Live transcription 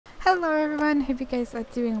Hello everyone, hope you guys are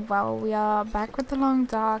doing well. We are back with the Long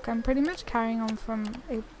Dark. I'm pretty much carrying on from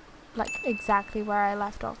exactly where I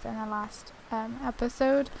left off in the last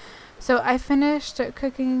episode. So I finished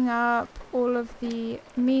cooking up all of the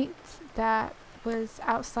meat that was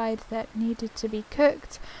outside that needed to be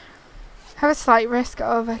cooked. I have a slight risk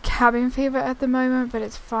of a cabin fever at the moment, but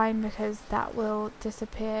it's fine because that will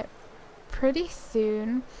disappear pretty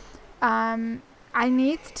soon. I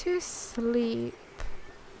need to sleep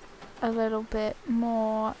a little bit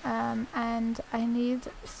more and I need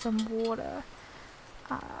some water,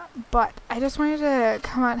 but I just wanted to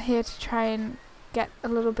come out here to try and get a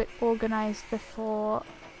little bit organized before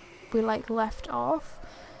we left off.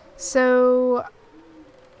 So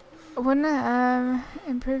I want to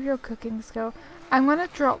improve your cooking skill. I'm gonna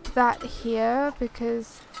drop that here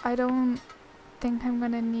because I don't think I'm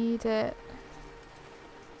gonna need it.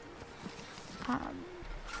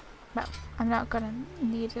 Well, I'm not gonna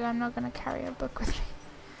need it. I'm not gonna carry a book with me.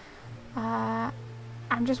 I'm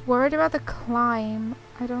just worried about the climb.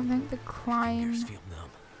 I don't think the climb is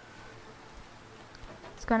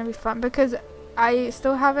gonna be fun because I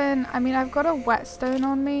still haven't. I mean, I've got a whetstone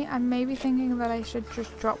on me. I'm maybe thinking that I should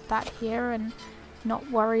just drop that here and not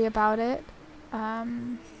worry about it.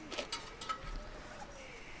 I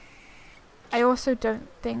also don't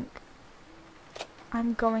think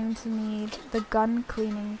I'm going to need the gun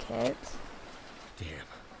cleaning kit. Damn,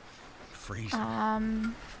 I'm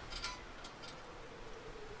freezing.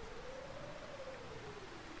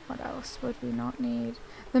 What else would we not need?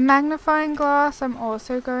 The magnifying glass I'm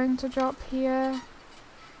also going to drop here.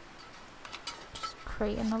 Just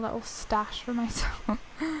creating a little stash for myself.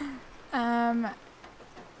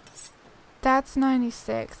 That's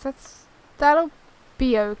 96. That'll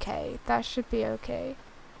be okay. That should be okay.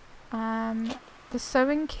 The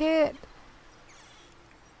sewing kit,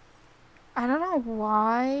 I don't know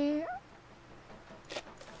why.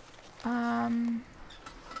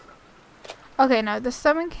 Okay, no, the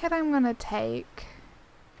sewing kit I'm gonna take.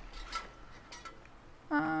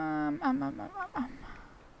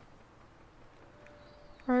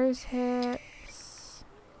 Rose hips.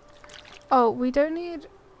 Oh, we don't need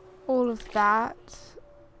all of that.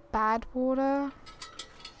 Bad water.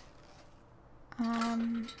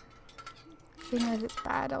 Seeing as it's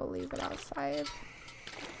bad, I'll leave it outside.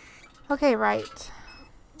 Okay, right.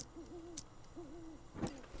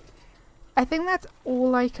 I think that's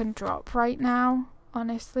all I can drop right now,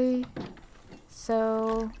 honestly.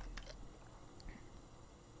 So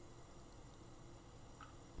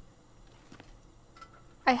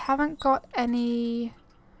I haven't got any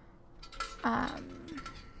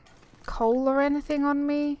coal or anything on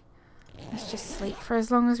me. Let's just sleep for as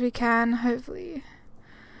long as we can, hopefully.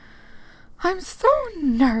 I'm so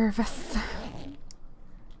nervous.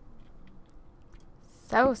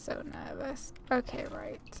 So nervous. Okay,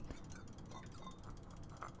 right.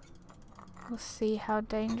 We'll see how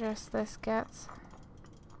dangerous this gets.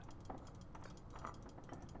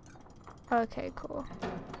 Okay, cool.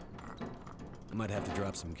 I might have to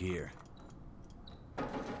drop some gear.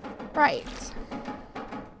 Right.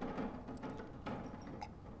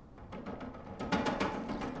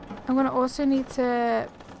 I'm gonna also need to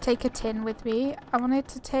take a tin with me. I wanted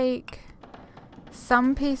to take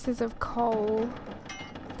some pieces of coal.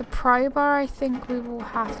 The pry bar I think we will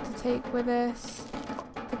have to take with us.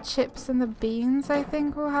 The chips and the beans I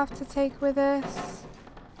think we'll have to take with us.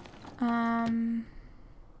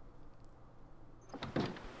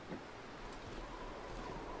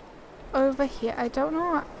 Over here, I don't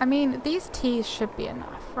know. I mean, these teas should be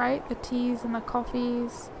enough, right? The teas and the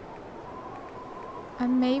coffees.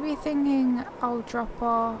 I'm maybe thinking I'll drop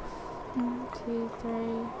off 1, 2,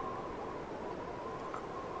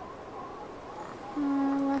 3.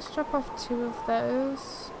 Let's drop off 2 of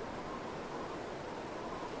those.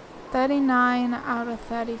 39 out of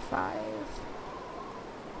 35.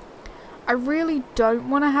 I really don't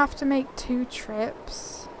want to have to make 2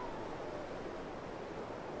 trips.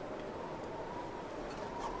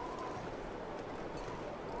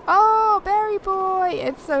 Oh, Berry Boy!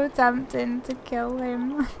 It's so tempting to kill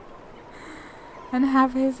him. And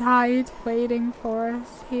have his hide waiting for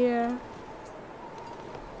us here.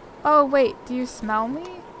 Oh, wait, do you smell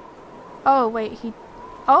me? Oh, wait,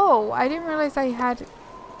 oh, I didn't realize I had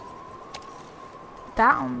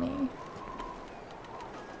that on me.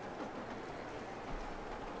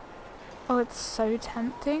 Oh, it's so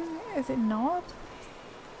tempting, is it not?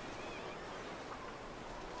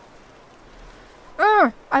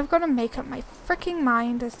 Ugh! I've got to make up my freaking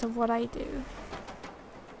mind as to what I do.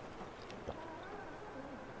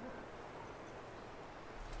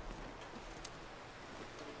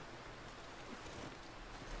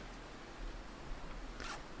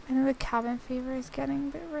 I know the cabin fever is getting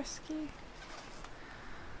a bit risky.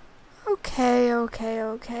 Okay, okay,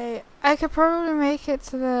 okay. I could probably make it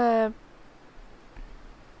to the...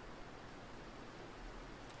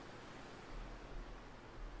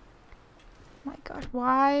 My god,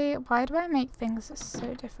 why do I make things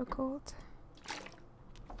so difficult?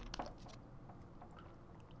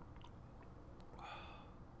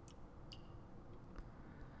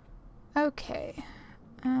 Okay.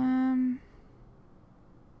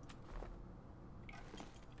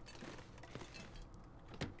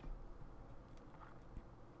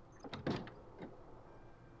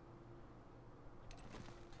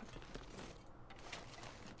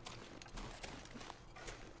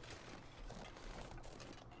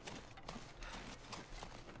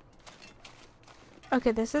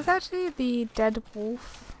 Okay, this is actually the dead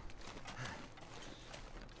wolf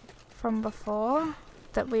from before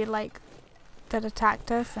that we that attacked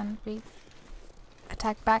us and we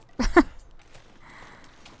attacked back.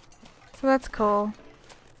 So that's cool.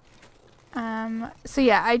 So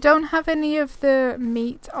yeah, I don't have any of the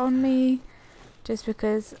meat on me just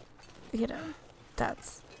because, you know,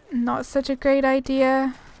 that's not such a great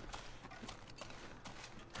idea.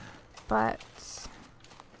 But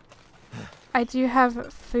I do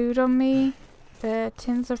have food on me, the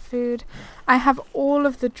tins of food. I have all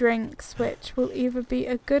of the drinks, which will either be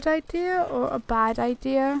a good idea or a bad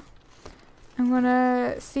idea. I'm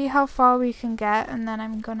gonna see how far we can get, and then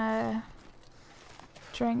I'm gonna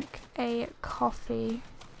drink a coffee.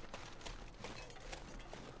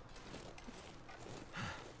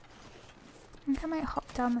 I think I might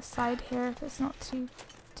hop down the side here if it's not too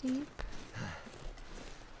deep.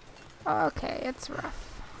 Okay, it's rough.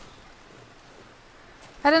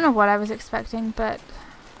 I don't know what I was expecting, but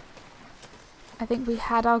I think we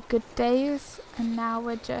had our good days and now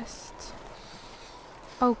we're just...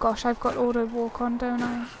 Oh gosh, I've got auto walk on, don't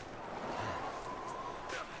I?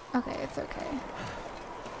 Okay, it's okay.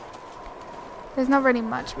 There's not really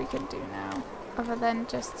much we can do now other than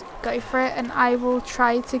just go for it, and I will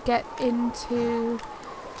try to get into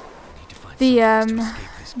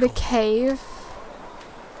the cave.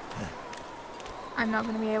 I'm not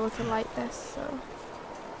going to be able to light this, so...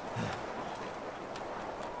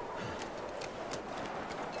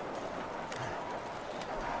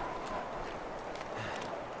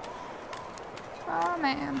 Oh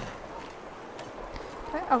man.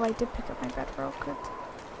 Oh, I did pick up my bedroll, good.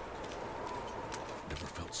 Never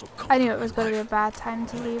felt so cold. I knew it was going to be a bad time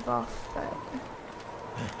to leave off, but...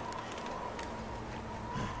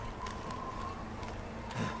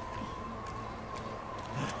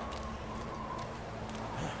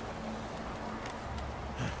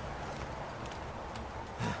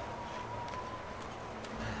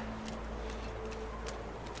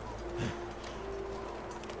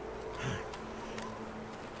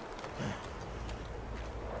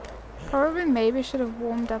 Probably maybe should have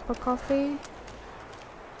warmed up a coffee.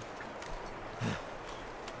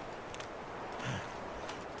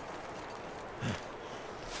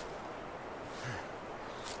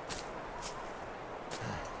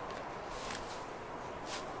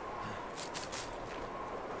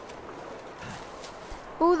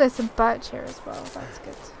 Oh, there's some birch here as well, that's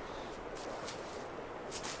good.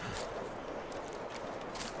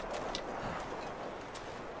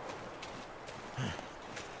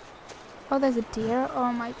 Oh, there's a deer.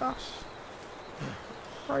 Oh my gosh.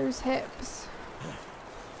 Rose hips.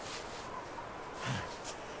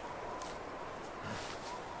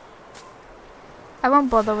 I won't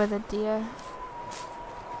bother with a deer.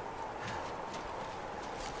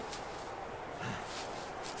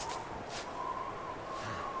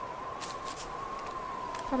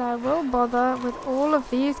 But I will bother with all of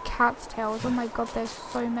these cat's tails. Oh my god, there's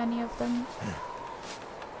so many of them.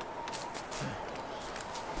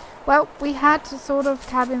 Well, we had sort of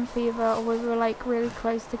cabin fever, or we were like really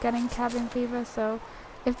close to getting cabin fever, so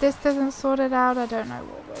if this doesn't sort it out, I don't know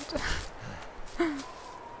what would.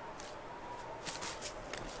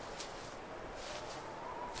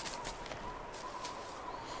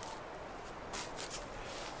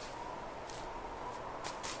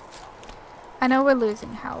 I know we're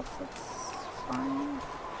losing health, it's fine.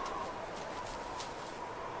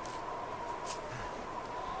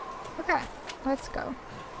 Okay, let's go.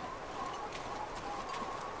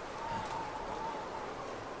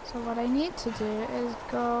 So what I need to do is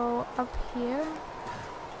go up here.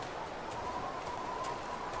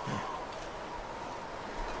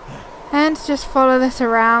 And just follow this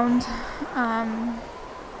around.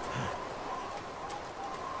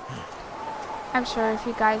 I'm sure if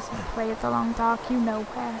you guys have played The Long Dark, you know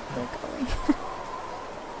where we're going.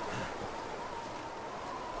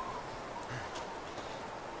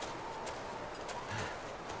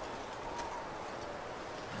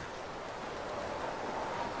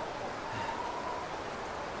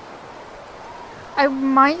 I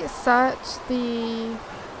might search the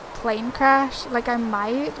plane crash, like I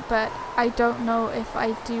might, but I don't know if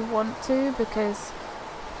I do want to, because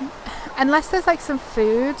unless there's like some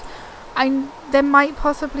food, there might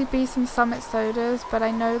possibly be some Summit sodas, but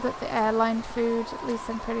I know that the airline food, at least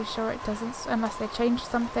I'm pretty sure it doesn't, unless they change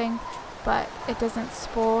something, but it doesn't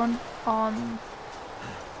spawn on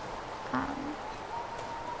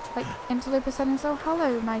like interloper settings. Oh,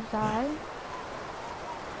 hello my guy.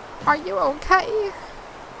 Are you okay?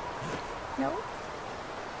 No.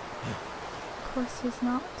 Of course he's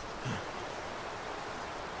not.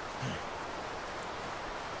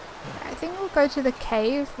 I think we'll go to the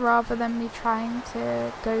cave rather than me trying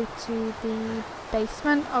to go to the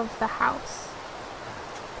basement of the house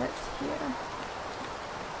that's here.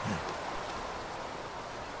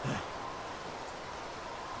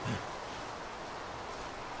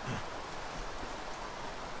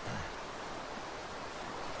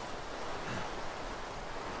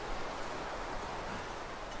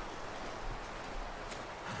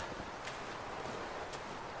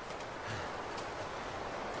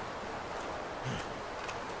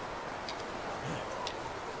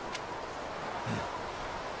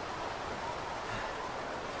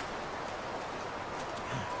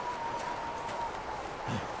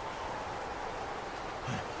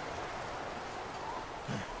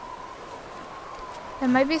 There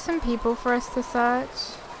might be some people for us to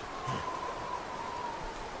search,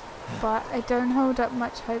 but I don't hold up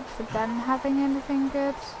much hope for them having anything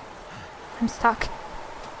good. I'm stuck.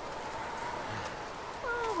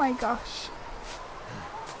 Oh my gosh.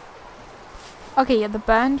 Okay, yeah, the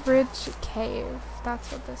Burned Ridge Cave.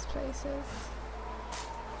 That's what this place is.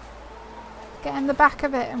 Get in the back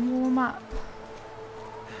of it and warm up.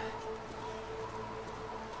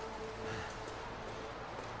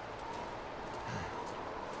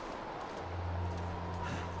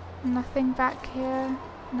 Nothing back here?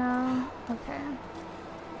 No? Okay.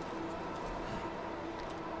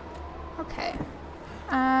 Okay.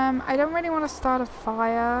 I don't really want to start a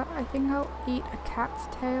fire. I think I'll eat a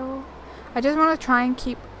cat's tail. I just want to try and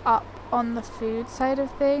keep up on the food side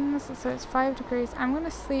of things. So it's 5 degrees. I'm going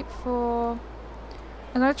to sleep for...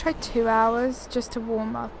 I'm going to try 2 hours just to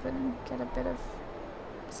warm up and get a bit of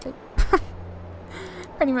sleep.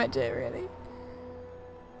 Pretty much it, really.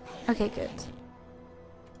 Okay, good.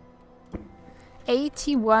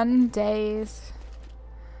 81 days.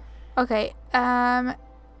 Okay, now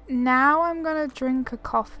I'm gonna drink a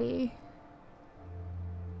coffee.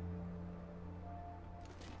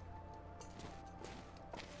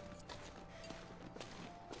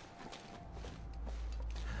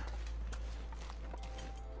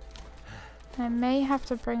 I may have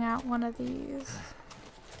to bring out one of these.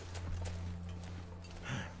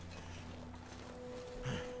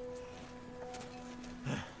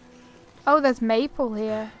 Oh, there's maple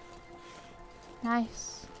here.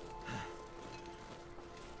 Nice.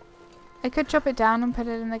 I could chop it down and put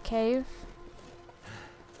it in the cave,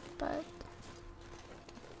 but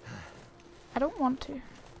I don't want to.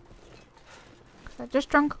 'Cause I just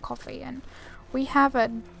drank a coffee and we have a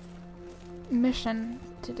mission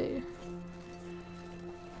to do.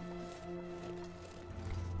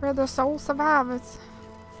 We're the sole survivors.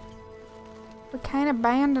 We can't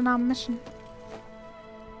abandon our mission.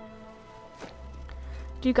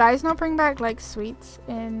 Do you guys not bring back like sweets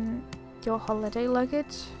in your holiday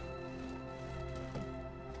luggage?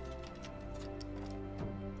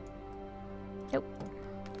 Nope.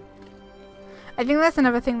 I think that's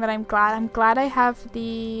another thing that I'm glad I have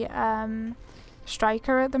the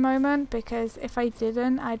striker at the moment, because if I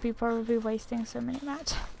didn't, I'd be probably wasting so many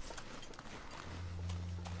matches.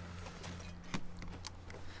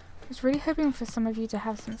 I was really hoping for some of you to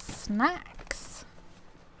have some snacks.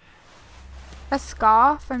 A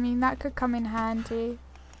scarf, I mean, that could come in handy.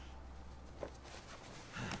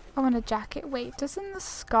 Oh, and a jacket. Wait, doesn't the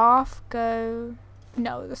scarf go...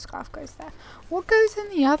 No, the scarf goes there. What goes in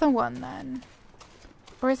the other one then?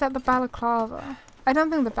 Or is that the balaclava? I don't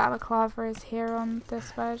think the balaclava is here on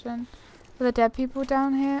this version. Are the dead people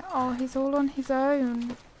down here? Oh, he's all on his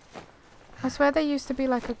own. I swear there used to be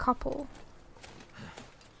like a couple.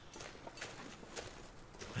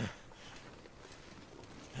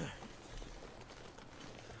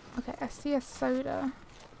 Okay, I see a soda.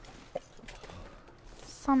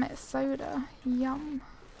 Summit soda. Yum.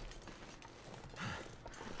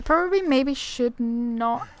 I probably maybe should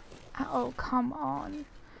not... Oh, come on.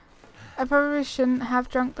 I probably shouldn't have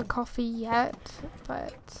drunk the coffee yet,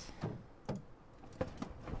 but...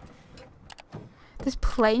 This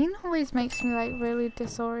plane always makes me like really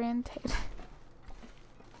disorientated.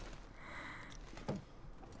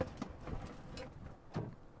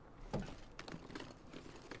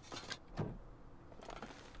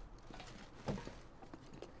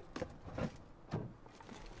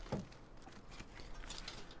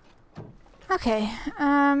 Okay,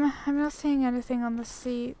 I'm not seeing anything on the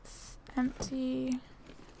seats. Empty.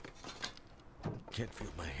 Can't feel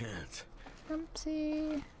my hands.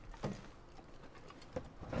 Empty.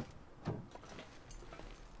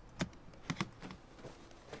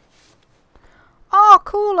 Oh,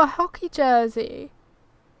 cool, a hockey jersey.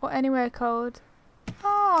 Or anywhere cold.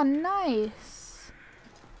 Oh, nice.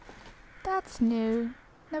 That's new.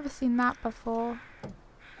 Never seen that before.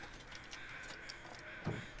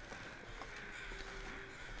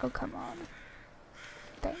 Oh, come on.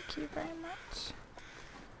 Thank you very much.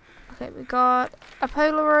 Okay, we got a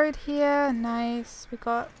Polaroid here. Nice. We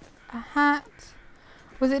got a hat.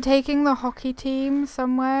 Was it taking the hockey team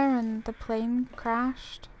somewhere and the plane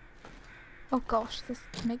crashed? Oh gosh, this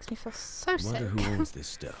makes me feel so sick. Wonder who owns this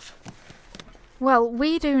stuff. Well,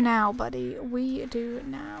 we do now, buddy. We do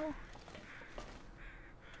now.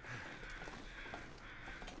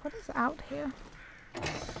 What is out here?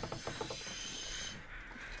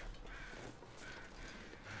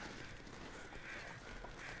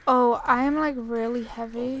 Oh, I am like really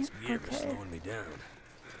heavy. This gear is Okay. slowing me down.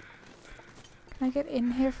 Can I get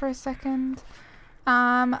in here for a second?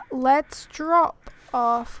 Let's drop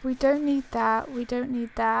off. We don't need that. We don't need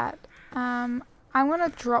that. I'm gonna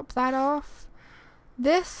drop that off.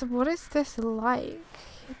 This, what is this like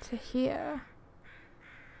to here?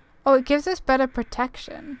 Oh, it gives us better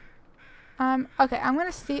protection. Okay, I'm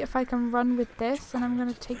gonna see if I can run with this, and I'm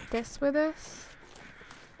gonna take this with us.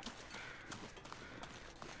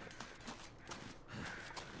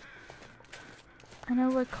 I know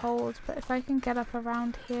we're cold, but if I can get up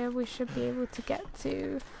around here, we should be able to get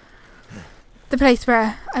to the place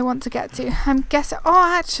where I want to get to. I'm guessing. Oh,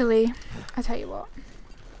 actually, I tell you what.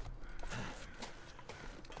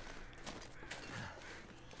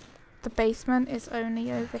 The basement is only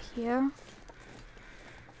over here.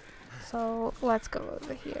 So let's go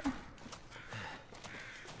over here.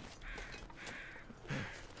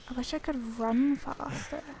 I wish I could run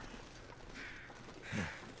faster.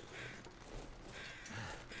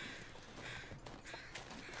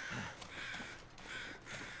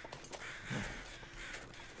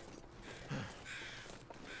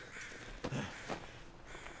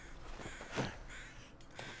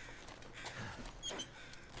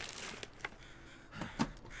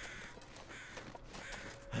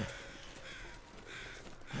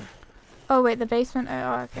 Oh wait, the basement,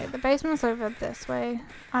 oh okay, the basement's over this way.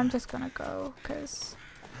 I'm just gonna go, because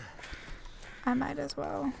I might as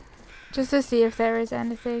well. Just to see if there is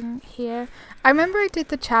anything here. I remember I did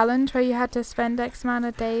the challenge where you had to spend X amount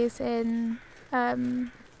of days in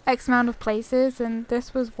X amount of places, and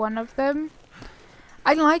this was one of them.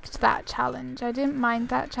 I liked that challenge, I didn't mind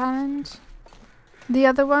that challenge. The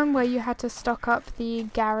other one where you had to stock up the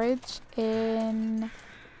garage in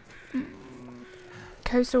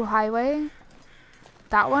Coastal Highway,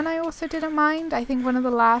 that one I also didn't mind. I think one of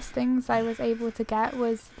the last things I was able to get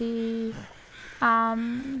was the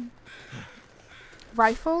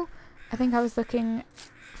rifle. I think I was looking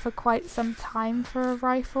for quite some time for a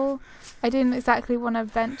rifle. I didn't exactly want to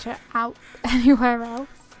venture out anywhere else.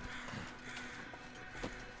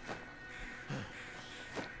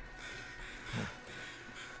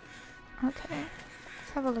 Okay,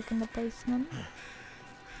 let's have a look in the basement.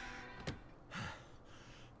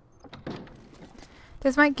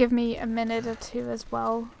 This might give me a minute or two as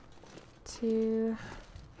well to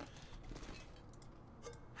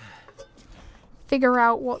figure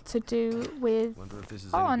out what to do with... Wonder if this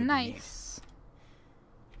is Oh, any good to nice.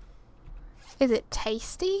 Is it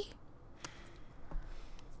tasty?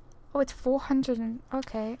 Oh, it's 400 and...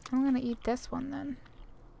 Okay, I'm gonna eat this one then.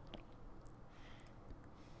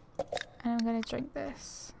 And I'm gonna drink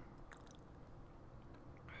this.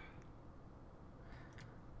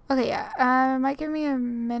 Okay, yeah, might give me a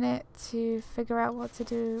minute to figure out what to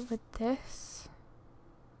do with this.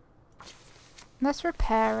 Let's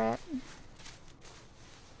repair it.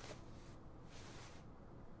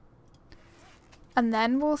 And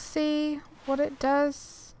then we'll see what it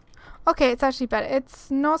does. Okay, it's actually better.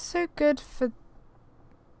 It's not so good for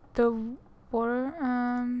the water.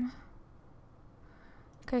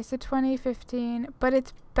 Okay, so 2015, but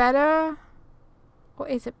it's better. Or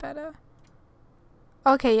is it better?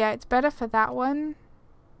 Okay, yeah, it's better for that one.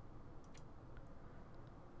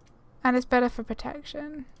 And it's better for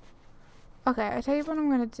protection. Okay, I tell you what I'm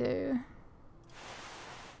gonna do.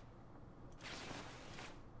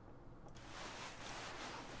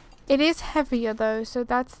 It is heavier though, so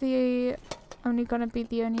that's the only gonna be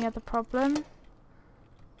the only other problem.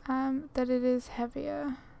 That it is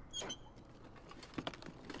heavier.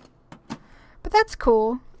 But that's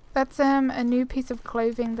cool. That's a new piece of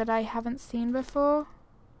clothing that I haven't seen before.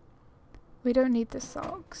 We don't need the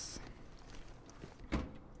socks.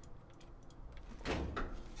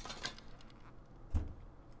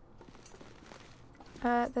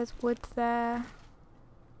 There's wood there.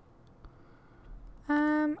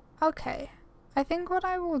 Okay. I think what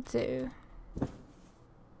I will do...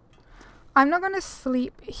 I'm not gonna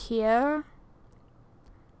sleep here.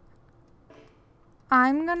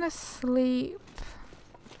 I'm gonna sleep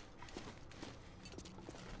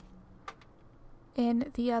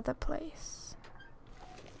in the other place.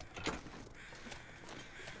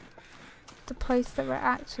 The place that we're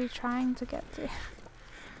actually trying to get to.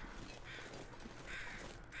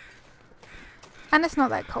 And it's not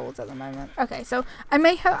that cold at the moment. Okay, so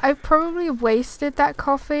I probably wasted that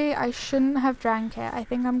coffee. I shouldn't have drank it. I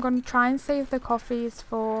think I'm going to try and save the coffees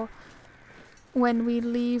for when we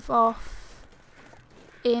leave off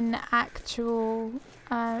in actual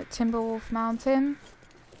Timberwolf Mountain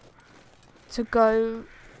to go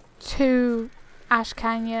to Ash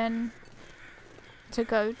Canyon to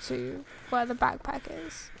go to where the backpack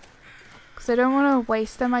is. Because I don't want to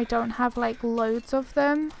waste them. I don't have like loads of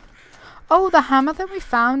them. Oh, the hammer that we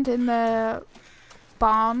found in the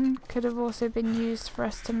barn could have also been used for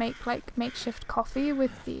us to make like makeshift coffee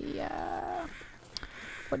with the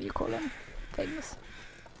what do you call them? Things.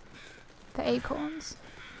 The acorns.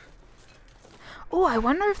 Oh, I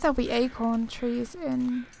wonder if there'll be acorn trees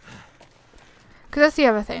in... Because that's the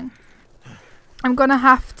other thing. I'm gonna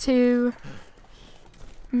have to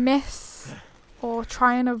miss or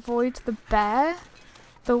try and avoid the bear,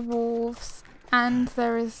 the wolves, and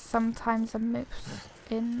there is sometimes a moose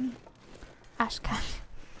in Ash Canyon.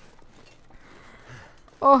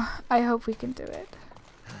 Oh, I hope we can do it.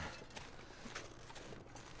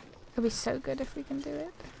 It'll be so good if we can do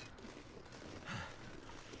it.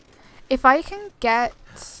 If I can get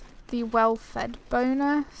the well-fed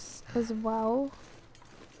bonus as well.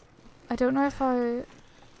 I don't know if I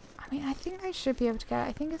mean, I think I should be able to get it.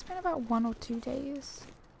 I think it's been about 1 or 2 days.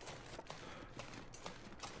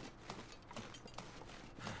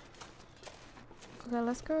 Okay,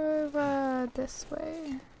 let's go over this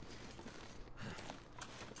way.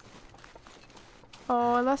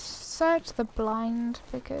 Oh, let's search the blind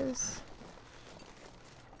because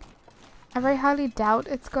I very highly doubt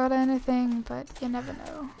it's got anything, but you never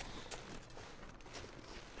know.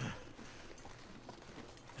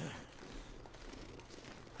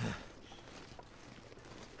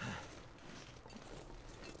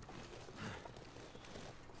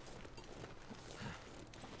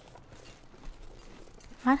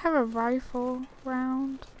 Might have a rifle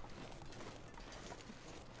round.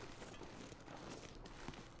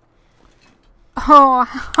 Oh,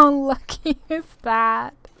 how lucky is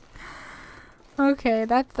that? Okay,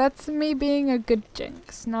 that's me being a good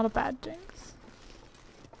jinx, not a bad jinx.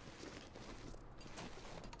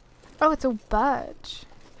 Oh, it's all birch.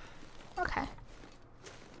 Okay.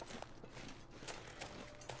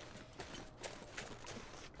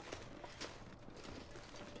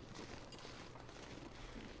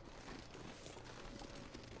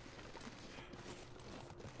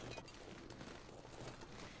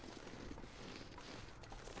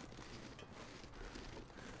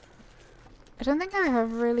 I don't think I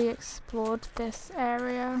have really explored this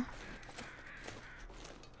area.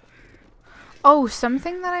 Oh,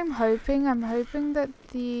 something that I'm hoping that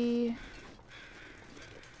the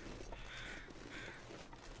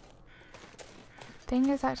thing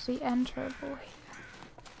is actually enterable here.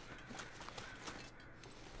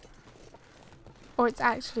 Or it's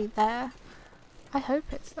actually there. I hope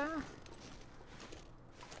it's there.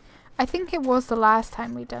 I think it was the last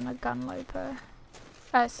time we done a gunloper.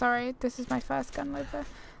 Sorry, this is my first gunloper.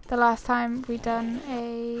 The last time we done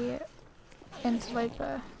a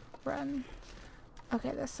interloper run.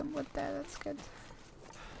 Okay, there's some wood there, that's good.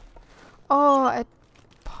 Oh, a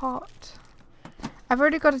pot. I've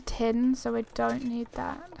already got a tin, so I don't need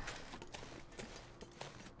that.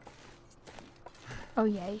 Oh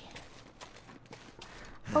yay.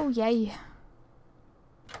 Oh yay.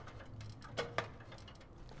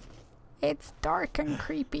 It's dark and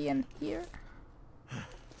creepy in here.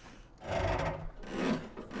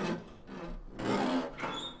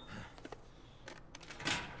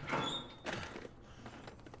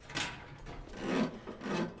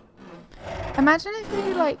 Imagine if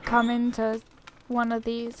you like come into one of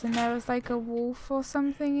these and there was like a wolf or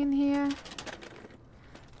something in here.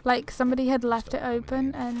 Like somebody had left it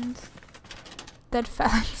open and they'd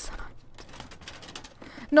fell inside.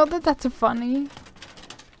 Not that that's funny.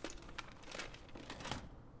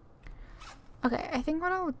 Okay, I think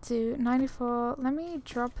what I'll do, 94, let me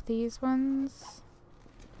drop these ones.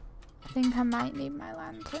 I think I might need my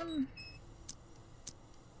lantern.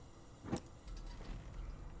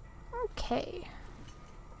 Okay.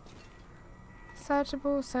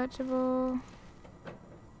 Searchable, searchable.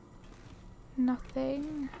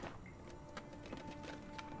 Nothing.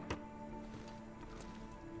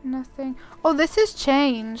 Nothing. Oh, this has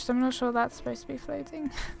changed. I'm not sure that's supposed to be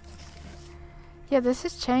floating. Yeah, this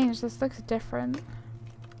has changed. This looks different.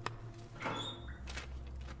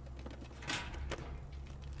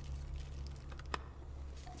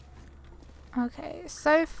 Okay,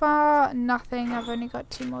 so far nothing. I've only got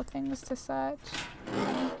 2 more things to search.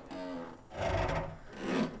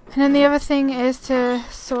 And then the other thing is to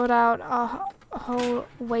sort out our whole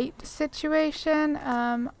weight situation.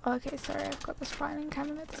 Okay, sorry, I've got this filing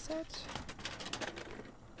cabinet to search.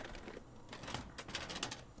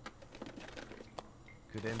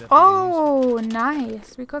 Could end up Oh,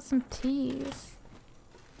 nice. We got some teas.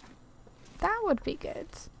 That would be good.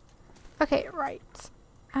 Okay, right.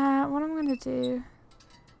 What I'm gonna do...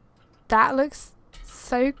 That looks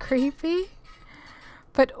so creepy,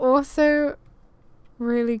 but also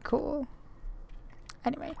really cool.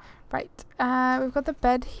 Anyway, right. We've got the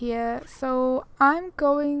bed here, so I'm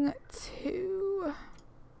going to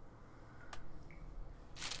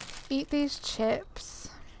eat these chips,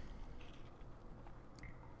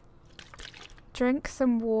 drink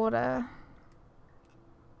some water.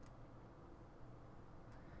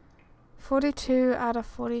 42 out of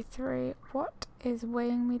 43. What is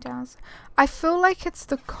weighing me down? I feel like it's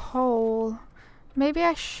the coal. Maybe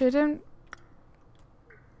I shouldn't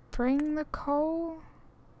bring the coal,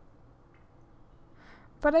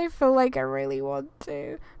 but I feel like I really want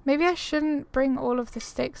to. Maybe I shouldn't bring all of the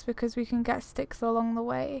sticks because we can get sticks along the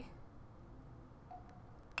way.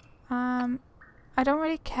 I don't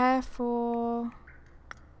really care for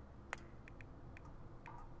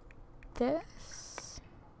this,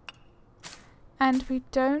 and we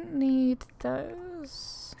don't need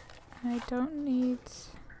those, and I don't need...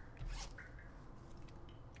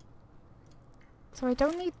 So I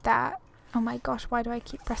don't need that. Oh my gosh, why do I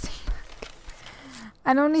keep pressing back?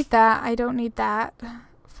 I don't need that. I don't need that.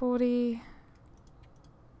 40.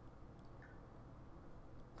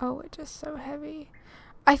 Oh, it's just so heavy.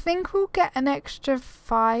 I think we'll get an extra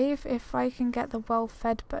 5 if I can get the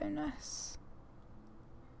well-fed bonus.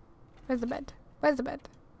 Where's the bed? Where's the bed?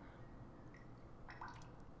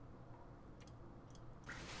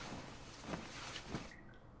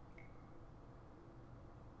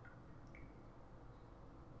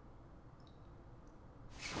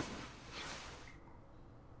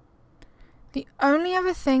 The only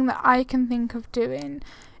other thing that I can think of doing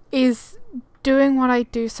is doing what I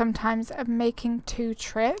do sometimes of making 2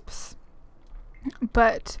 trips,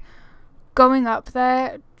 but going up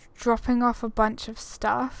there, dropping off a bunch of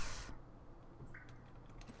stuff.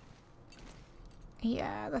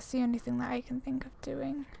 Yeah, that's the only thing that I can think of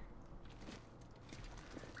doing.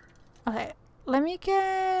 Okay, let me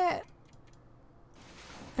get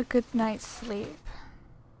a good night's sleep.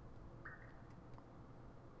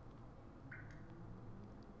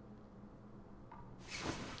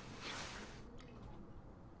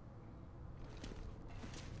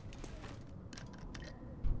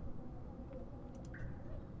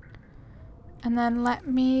 And then let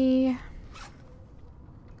me...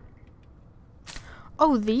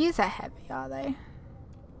 Oh, these are heavy, are they?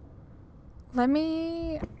 Let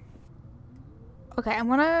me... Okay, I'm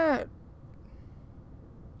gonna...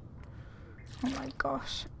 Oh my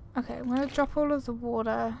gosh. Okay, I'm gonna drop all of the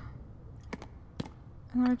water.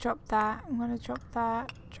 I'm gonna drop that. I'm gonna drop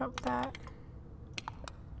that. Drop that.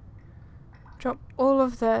 Drop all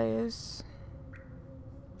of those.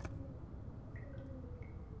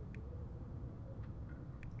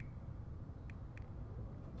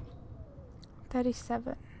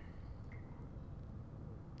 $37.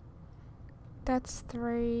 That's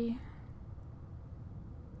 3.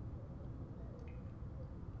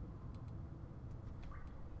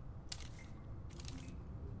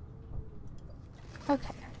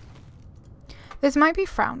 Okay. This might be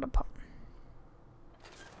frowned upon.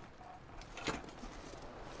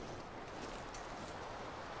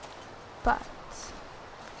 But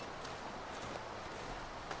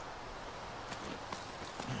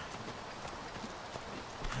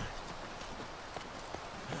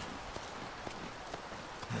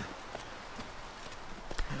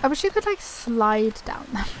I wish you could like slide down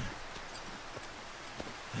them.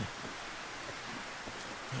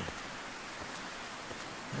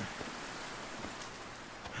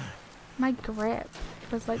 My grip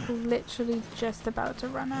was like literally just about to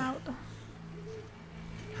run out.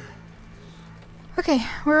 Okay,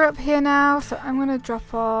 we're up here now, so I'm gonna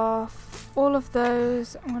drop off all of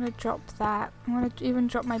those. I'm gonna drop that. I'm gonna even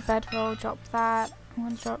drop my bedroll, drop that. I'm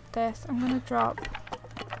gonna drop this. I'm gonna drop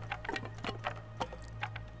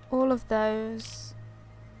all of those.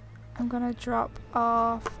 I'm gonna drop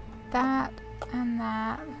off that and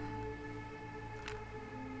that.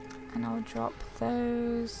 And I'll drop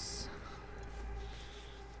those.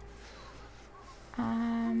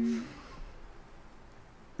 I'm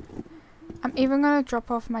even gonna drop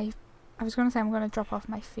off my, I was gonna say I'm gonna drop off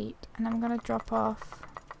my feet, and I'm gonna drop off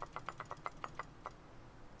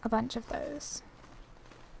a bunch of those.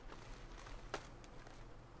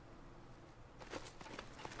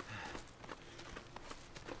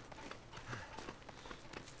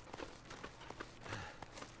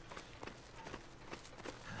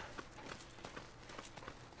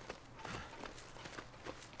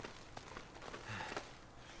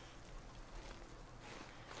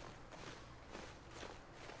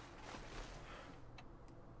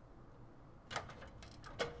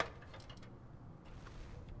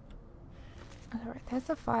 Alright, there's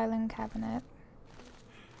a filing cabinet.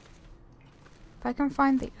 If I can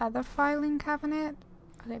find the other filing cabinet.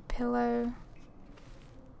 Okay, pillow.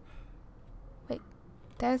 Wait,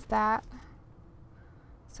 there's that.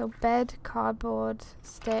 So bed, cardboard,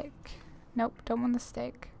 stick. Nope, don't want the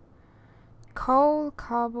stick. Coal,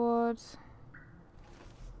 cardboard.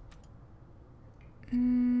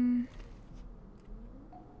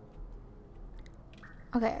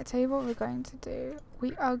 Okay, I'll tell you what we're going to do.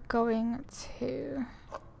 We are going to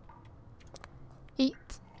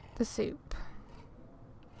eat the soup.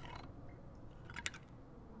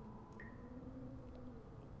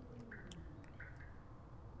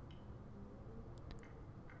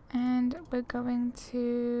 And we're going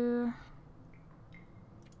to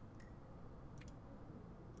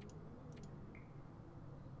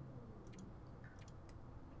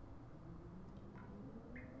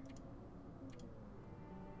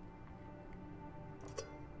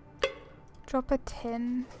drop a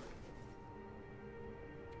tin,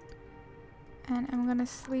 and I'm gonna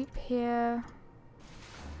sleep here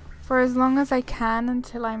for as long as I can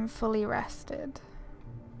until I'm fully rested.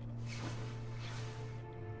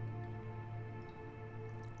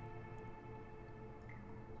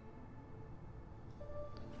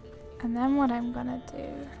 And then what I'm gonna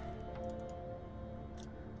do,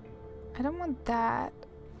 I don't want that.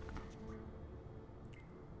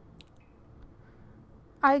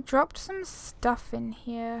 I dropped some stuff in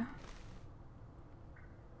here.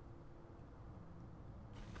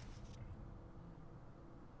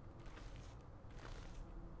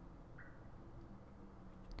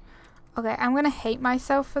 Okay, I'm gonna hate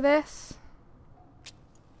myself for this.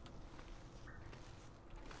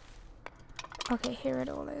 Okay, here it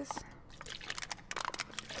all is.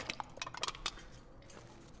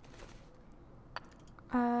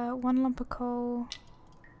 One lump of coal.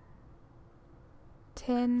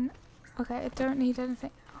 Tin. Okay, I don't need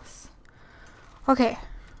anything else. Okay.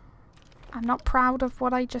 I'm not proud of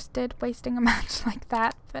what I just did, wasting a match like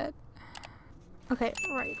that, but... Okay,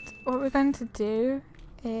 right. What we're going to do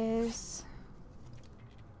is...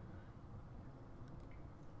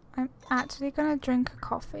 I'm actually going to drink a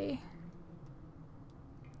coffee.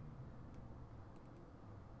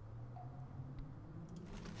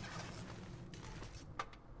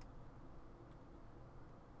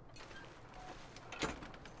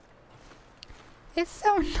 It's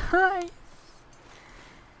so nice.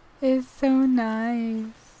 It's so nice.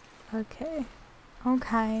 Okay.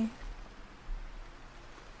 Okay.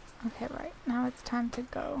 Okay, right. Now it's time to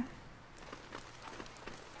go.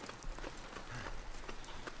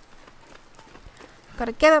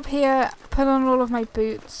 Gotta get up here, put on all of my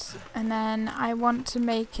boots, and then I want to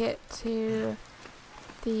make it to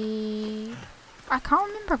the... I can't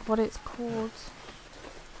remember what it's called.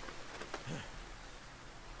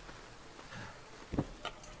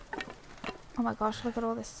 Oh my gosh, look at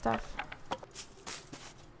all this stuff.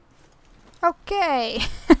 Okay!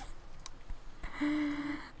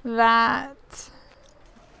 That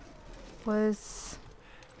was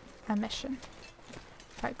a mission.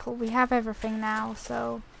 Right, cool. We have everything now,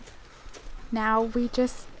 so now we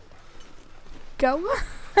just go.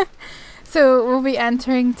 So we'll be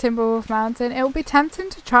entering Timberwolf Mountain. It will be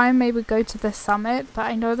tempting to try and maybe go to the summit, but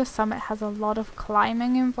I know the summit has a lot of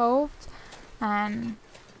climbing involved, and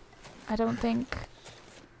I don't think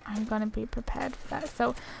I'm gonna be prepared for that.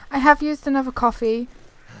 So I have used another coffee.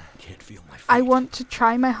 Can't feel my feet. I want to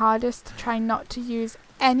try my hardest to try not to use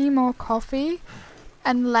any more coffee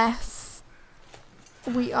unless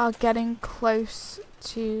we are getting close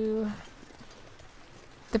to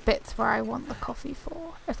the bits where I want the coffee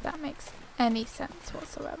for, if that makes any sense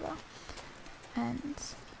whatsoever. And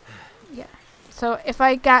yeah, so if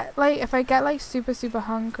I get like super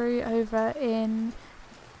hungry over in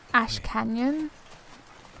Ash Canyon,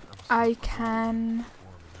 I can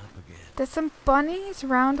There's some bunnies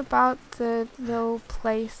round about the little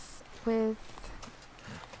place with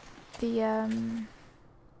the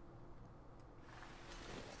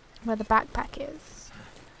where the backpack is.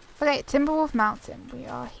 Okay, Timberwolf Mountain. We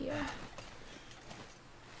are here.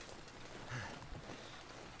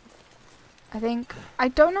 I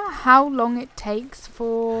don't know how long it takes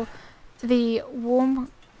for the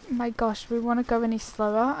warm. My gosh, we want to go any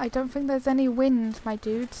slower? I don't think there's any wind, my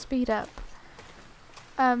dude. Speed up.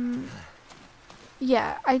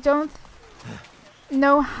 Yeah, I don't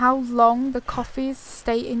know how long the coffees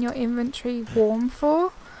stay in your inventory warm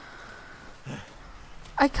for.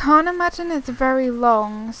 I can't imagine it's very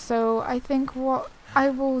long, so I think what I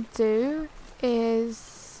will do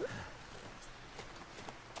is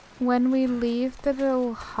when we leave the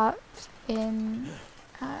little hut in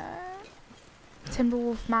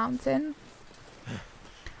Timberwolf Mountain,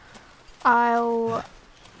 I'll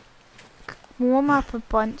warm up a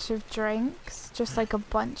bunch of drinks, just like a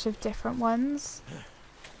bunch of different ones,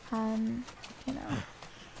 and you know,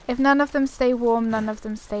 if none of them stay warm, none of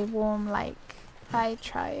them stay warm like I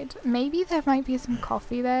tried. Maybe there might be some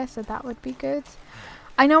coffee there, so that would be good.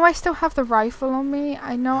 I know I still have the rifle on me.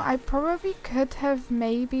 I know I probably could have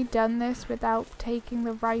maybe done this without taking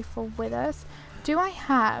the rifle with us. Do I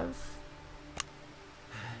have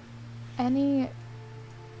any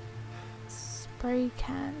spray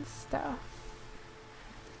can stuff?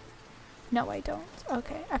 No, I don't.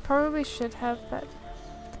 Okay, I probably should have, but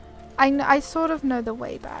I sort of know the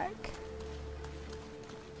way back.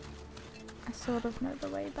 It's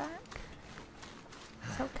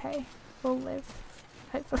okay. We'll live.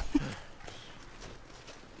 Hopefully.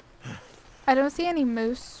 I don't see any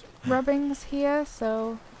moose rubbings here,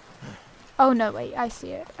 so... Oh no, wait, I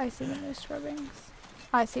see it. I see the moose rubbings.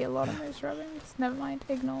 I see a lot of moose rubbings. Never mind,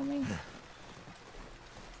 ignore me.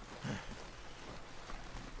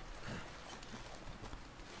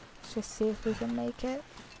 Let's just see if we can make it.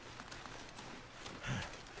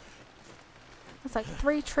 There's like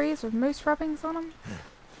 3 trees with moose rubbings on them.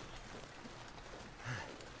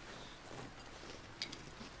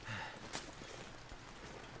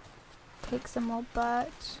 Take some more birch.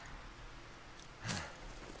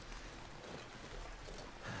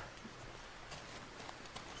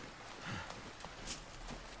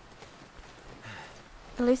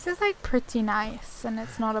 At least it's like pretty nice and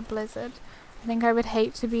it's not a blizzard. I think I would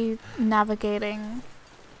hate to be navigating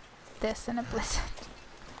this in a blizzard.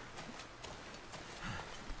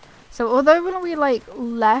 So although when we like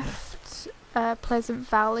left Pleasant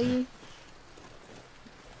Valley,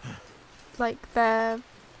 like the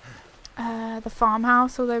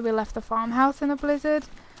farmhouse, although we left the farmhouse in a blizzard.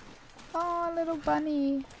 Oh, little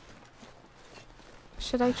bunny.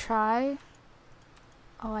 Should I try?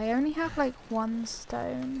 Oh, I only have like 1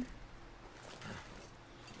 stone.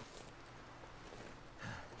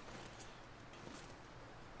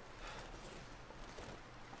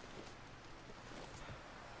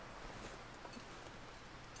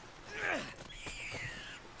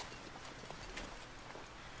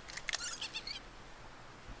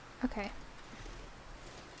 Okay.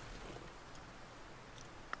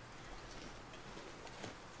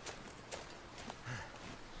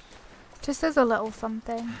 Just as a little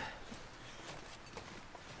something.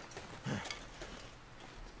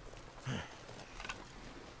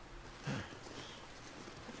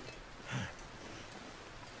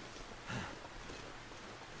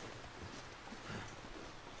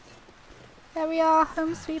 There we are,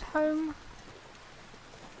 home sweet home.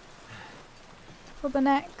 For the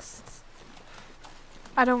next,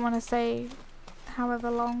 I don't want to say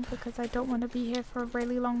however long because I don't want to be here for a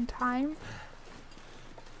really long time.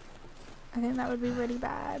 I think that would be really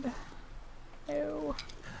bad. Ew.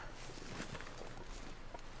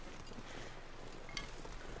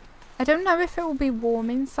 I don't know if it will be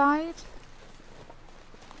warm inside.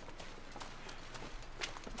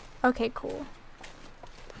 Okay, cool.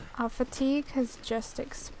 Our fatigue has just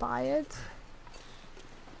expired.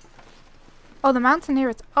 Oh, the mountaineer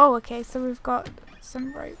is... Oh, okay, so we've got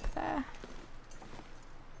some rope there.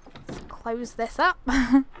 Let's close this up.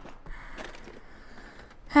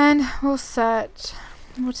 And we'll search.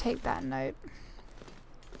 We'll take that note.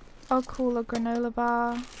 Oh, cool, a granola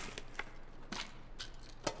bar.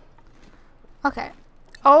 Okay.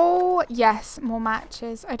 Oh, yes, more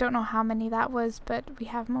matches. I don't know how many that was, but we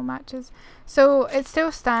have more matches. So, it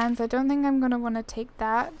still stands. I don't think I'm going to want to take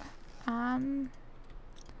that.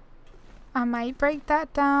 I might break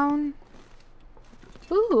that down.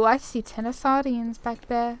 Ooh, I see 10 of sardines back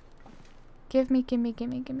there. Gimme.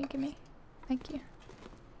 Thank you.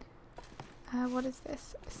 What is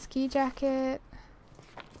this? Ski jacket.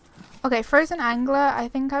 Okay, Frozen Angler. I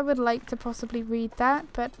think I would like to possibly read that,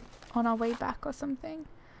 but on our way back or something.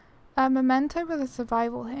 Memento with a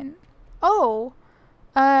survival hint. Oh!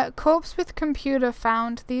 Corpse with computer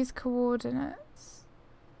found. These coordinates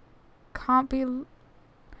can't be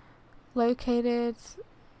located.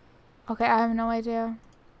 Okay, I have no idea.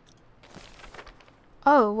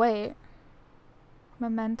 Oh, wait.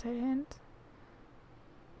 Memento hint.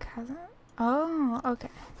 Oh, okay.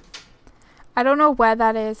 I don't know where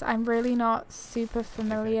that is. I'm really not super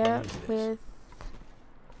familiar with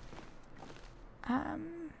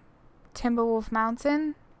Timberwolf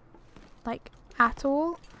Mountain, like, at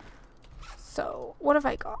all. So, what have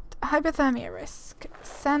I got? Hypothermia risk.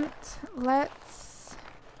 Scent. Let's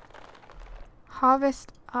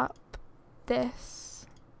harvest up this.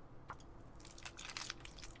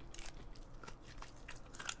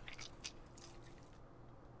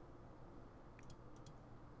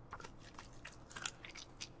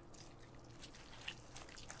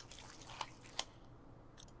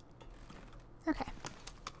 Okay.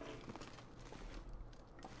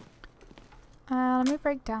 Let me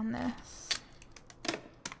break down this.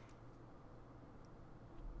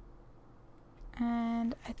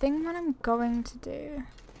 And I think what I'm going to do...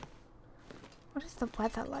 What is the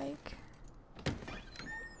weather like?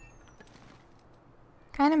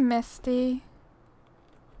 Kind of misty.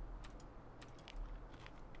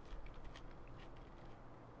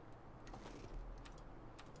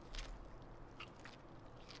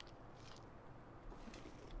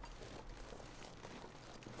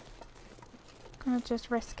 Gonna just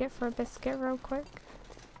risk it for a biscuit real quick.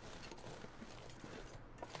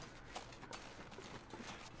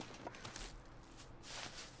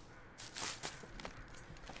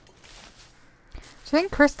 Do you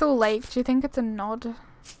think Crystal Lake, do you think it's a nod?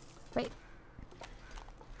 Wait.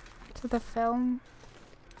 To the film?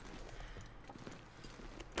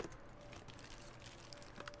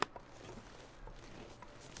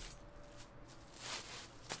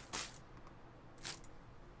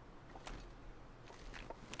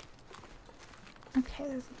 Okay,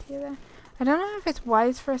 there's a deer there. I don't know if it's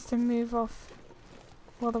wise for us to move off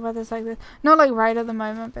while the weather's like this. Not like right at the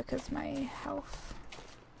moment because my health.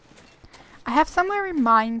 I have somewhere in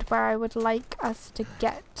mind where I would like us to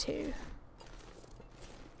get to.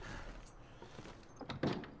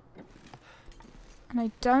 And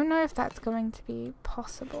I don't know if that's going to be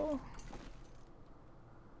possible.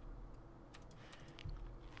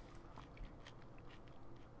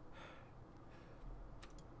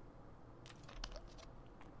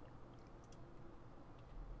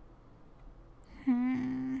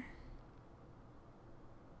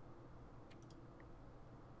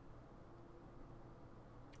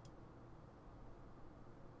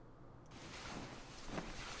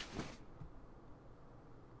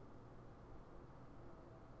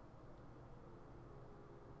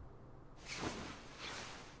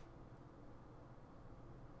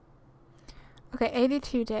 Okay,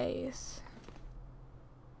 82 days.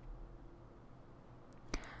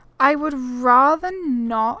 I would rather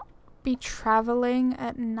not be traveling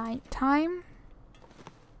at nighttime.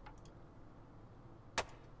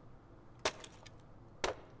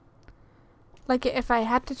 Like, if I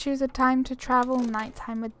had to choose a time to travel,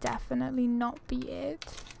 nighttime would definitely not be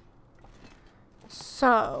it.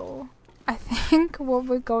 So, I think what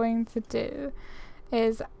we're going to do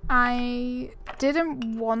is I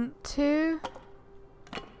didn't want to,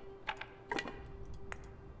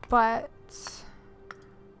 but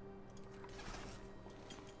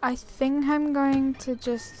I think I'm going to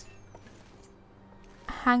just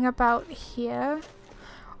hang about here.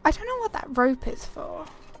 I don't know what that rope is for.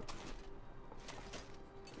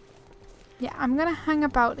 Yeah, I'm gonna hang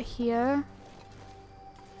about here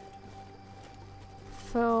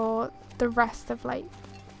for the rest of like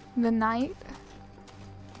the night.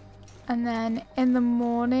 And then in the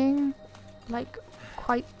morning, like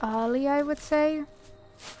quite early I would say,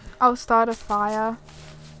 I'll start a fire,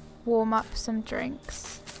 warm up some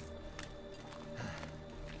drinks.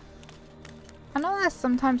 I know there's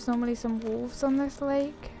sometimes normally some wolves on this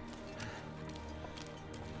lake.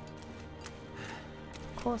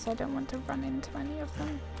 Of course I don't want to run into any of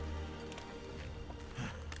them.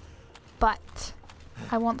 But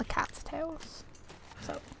I want the cat's tails.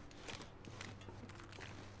 So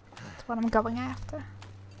that's what I'm going after.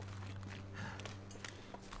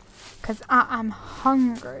 Because I am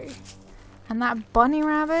hungry. And that bunny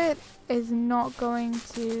rabbit is not going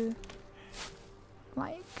to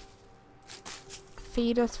like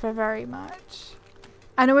feed us for very much.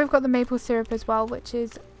 I know we've got the maple syrup as well, which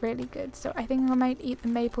is really good. So I think I might eat the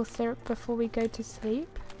maple syrup before we go to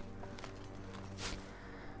sleep.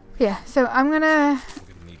 Yeah, so I'm gonna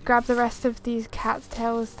grab the rest of these cat's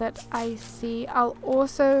tails that I see. I'll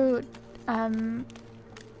also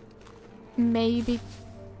maybe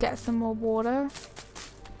get some more water.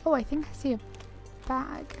 Oh, I think I see a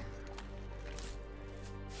bag.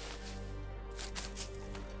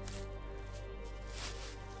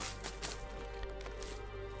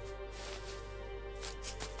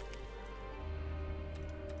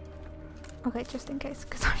 Okay, just in case,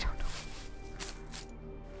 because I don't know.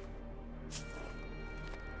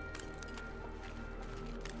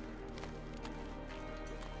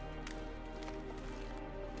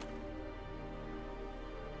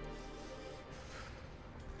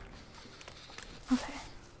 Okay.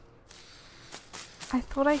 I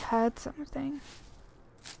thought I heard something.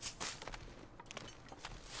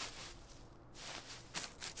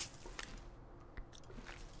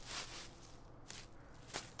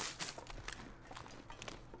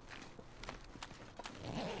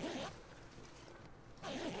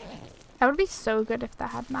 That would be so good if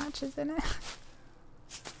that had matches in it.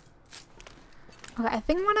 Okay, I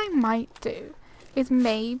think what I might do is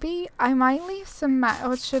maybe I might leave some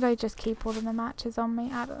or should I just keep all of the matches on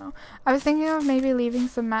me? I don't know. I was thinking of maybe leaving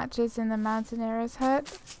some matches in the Mountaineer's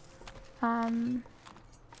hut.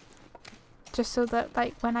 Just so that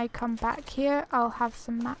like when I come back here I'll have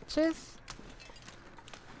some matches.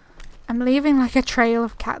 I'm leaving like a trail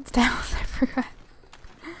of cat's tails everywhere.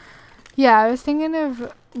 Yeah, I was thinking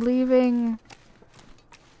of leaving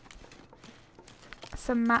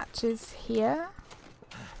some matches here.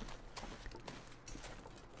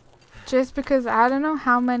 Just because I don't know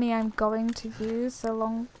how many I'm going to use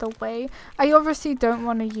along the way. I obviously don't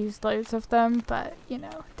want to use loads of them, but you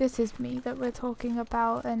know, this is me that we're talking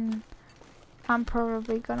about and I'm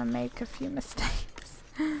probably gonna make a few mistakes.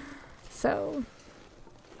 So,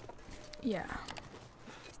 yeah.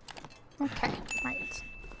 Okay, right.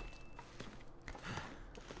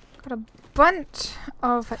 Got a bunch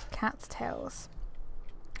of cat's tails.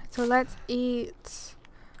 So let's eat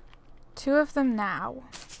 2 of them now.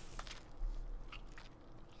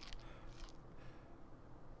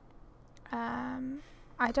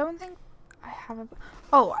 I don't think I have a...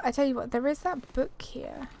 Oh, I tell you what, there is that book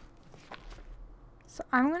here. So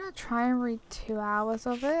I'm gonna try and read 2 hours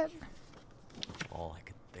of it. All I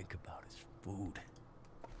could think about is food.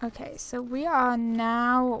 Okay, so we are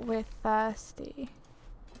now we're thirsty.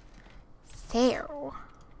 So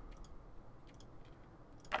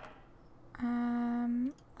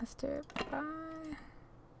let's do it by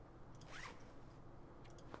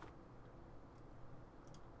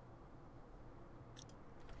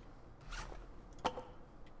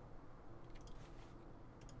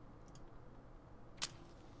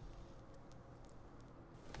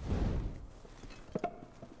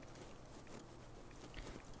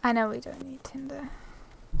I know we don't need Tinder.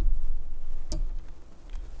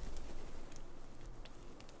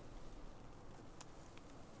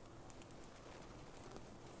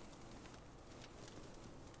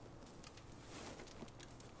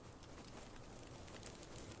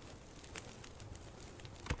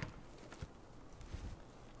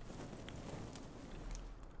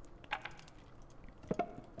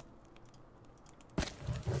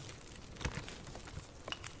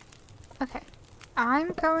 Okay,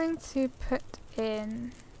 I'm going to put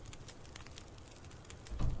in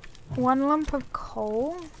 1 lump of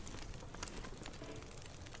coal.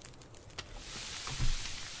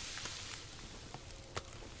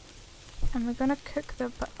 And we're gonna cook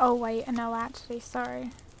the oh wait, no actually,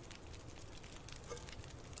 sorry.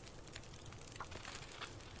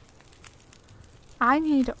 I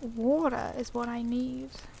need water is what I need.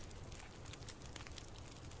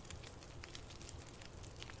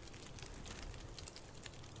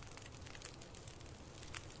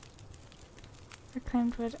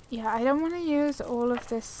 Reclaimed wood. Yeah, I don't want to use all of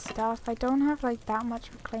this stuff. I don't have like that much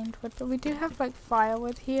reclaimed wood, but we do have like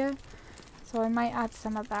firewood here. So I might add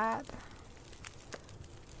some of that.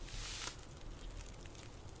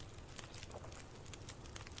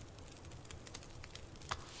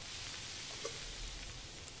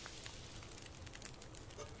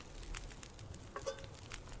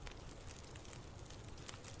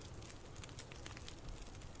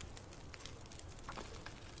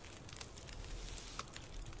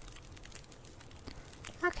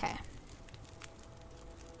 Okay.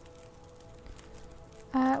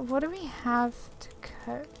 What do we have to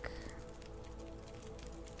cook?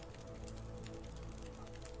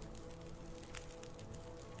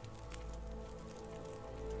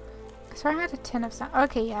 I swear I had a tin of some.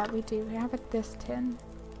 Okay, yeah, we do. We have this tin.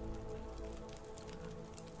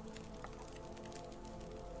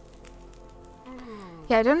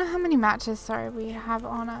 Yeah, I don't know how many matches, sorry, we have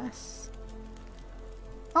on us.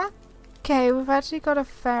 Okay, we've actually got a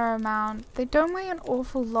fair amount. They don't weigh an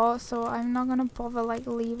awful lot, so I'm not gonna bother like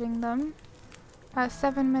leaving them.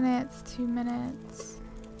 7 minutes, 2 minutes.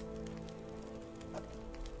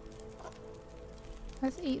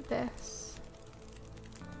 Let's eat this.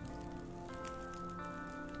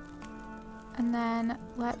 And then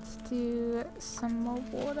let's do some more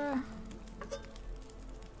water.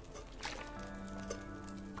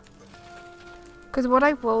 Because what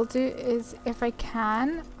I will do is, if I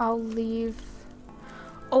can, I'll leave...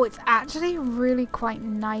 Oh, it's actually really quite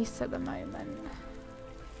nice at the moment.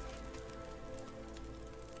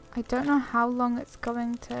 I don't know how long it's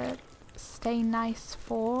going to stay nice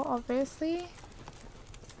for, obviously.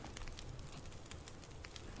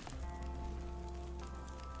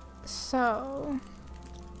 So...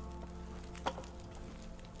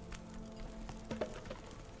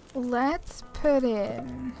 let's put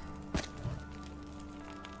in...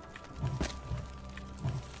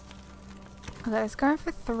 Okay, it's going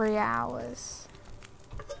for 3 hours.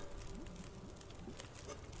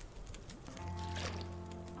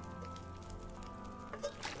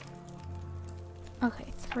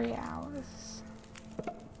 Okay, 3 hours.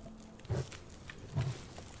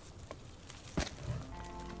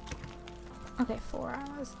 Okay, 4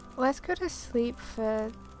 hours. Let's go to sleep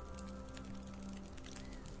for...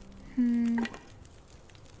 I'm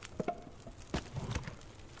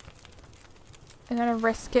gonna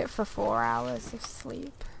risk it for 4 hours of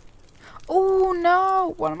sleep. Oh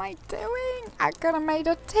no! What am I doing? I could have made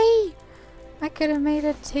a tea! I could have made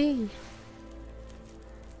a tea.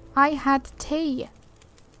 I had tea.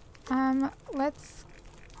 Let's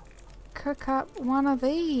cook up one of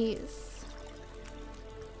these.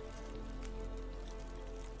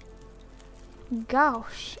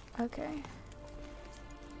 Gosh. Okay.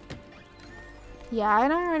 Yeah, I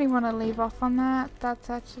don't really want to leave off on that. That's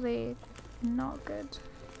actually not good.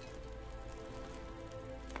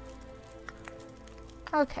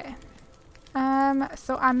 Okay.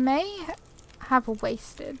 So I may have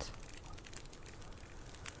wasted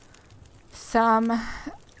some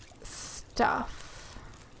stuff.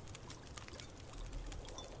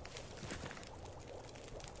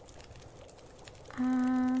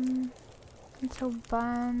 Until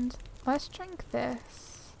burned. Let's drink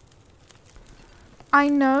this. I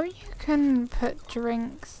know you can put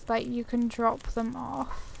drinks, like you can drop them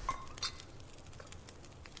off.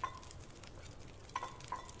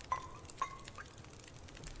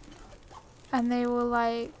 And they were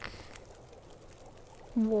like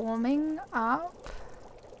warming up.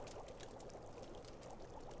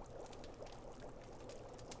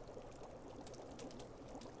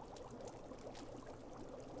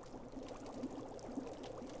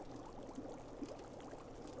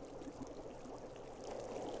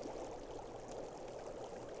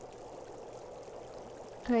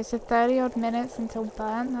 Okay, so 30 odd minutes until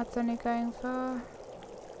burnt. That's only going for...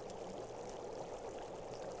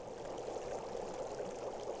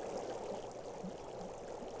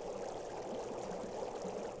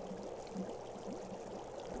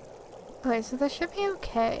 Okay, so this should be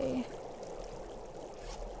okay.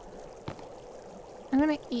 I'm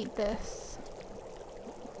gonna eat this.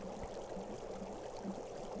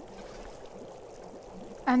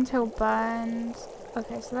 Until burned.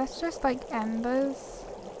 Okay, so that's just like embers.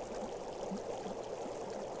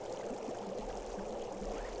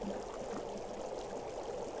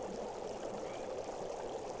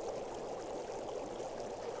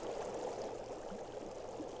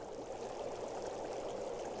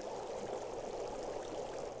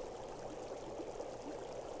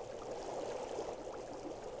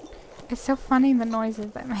 It's so funny the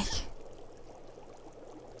noises they make.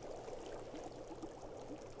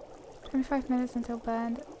 25 minutes until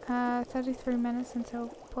burned. 33 minutes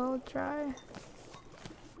until boiled dry.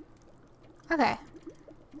 Okay.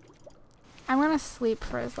 I'm gonna sleep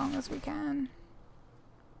for as long as we can.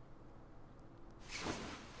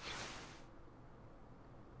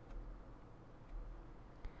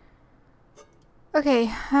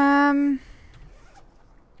 Okay,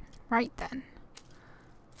 right then.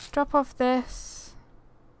 Drop off this.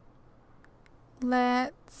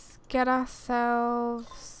 Let's get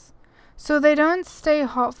ourselves... So they don't stay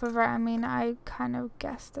hot for very... I mean, I kind of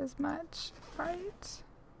guessed as much, right?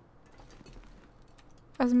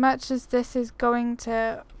 As much as this is going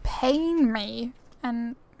to pain me,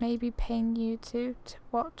 and maybe pain you too, to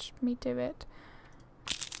watch me do it.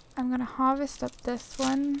 I'm gonna harvest up this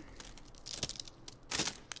one.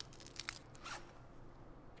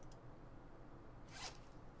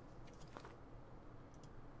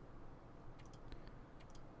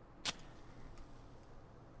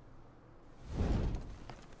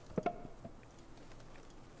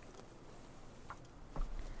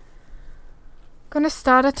 Gonna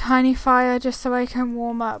start a tiny fire just so I can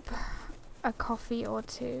warm up a coffee or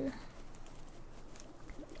two.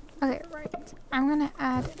 Okay, right. I'm gonna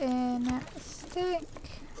add in a stick.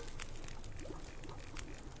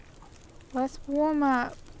 Let's warm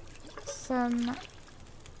up some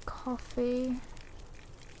coffee.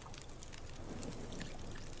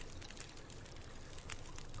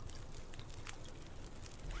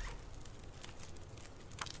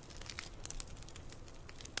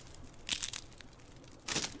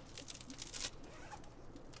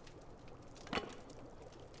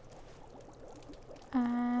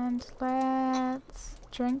 And let's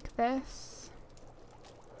drink this.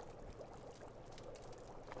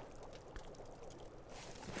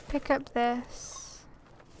 Pick up this.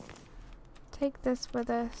 Take this with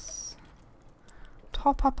us.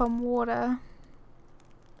 Top up on water.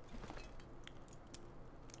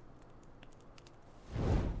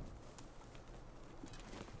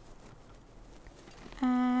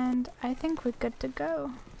 And I think we're good to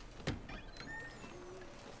go.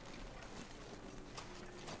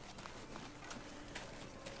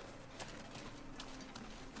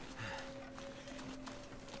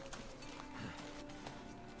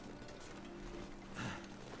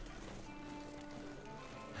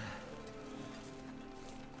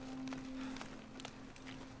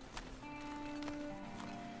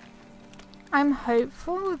 I'm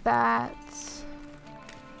hopeful that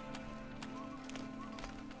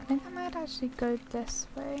I think I might actually go this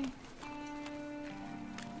way.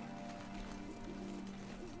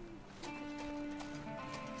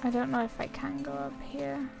 I don't know if I can go up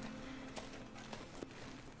here.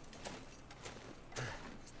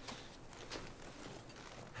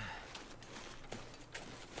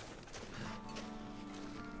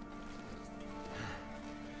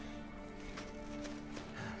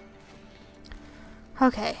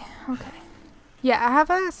 Okay, okay. Yeah, I have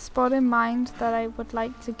a spot in mind that I would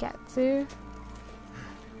like to get to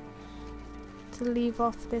leave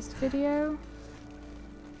off this video.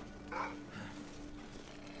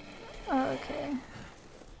 Oh, okay.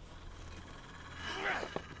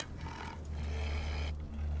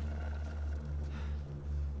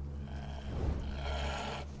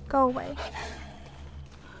 Go away.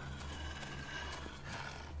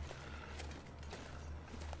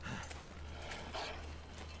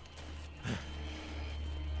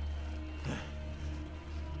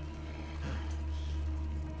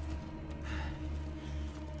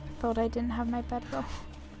 Thought I didn't have my bedroll.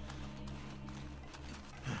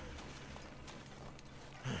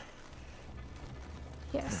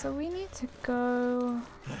 Yeah, so we need to go.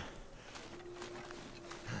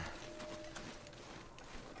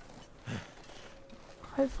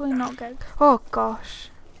 Hopefully not get. Oh gosh.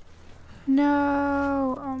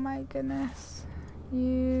 No. Oh my goodness.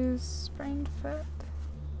 Use sprained foot.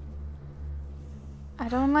 I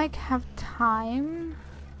don't like have time.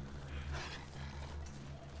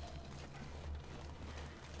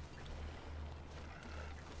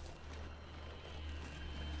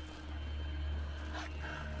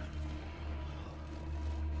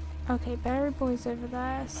 Okay, Berry Boy's over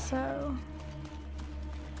there, so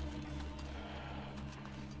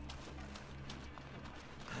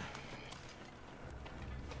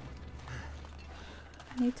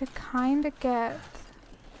I need to kind of get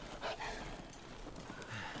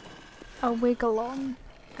a wiggle on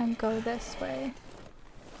and go this way.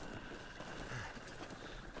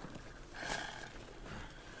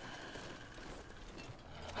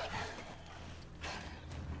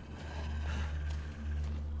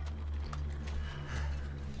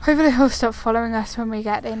 Hopefully he'll stop following us when we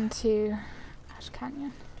get into Ash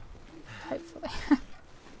Canyon. Hopefully.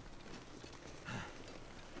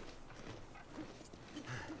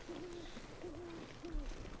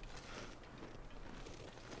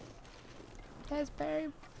 There's Barry.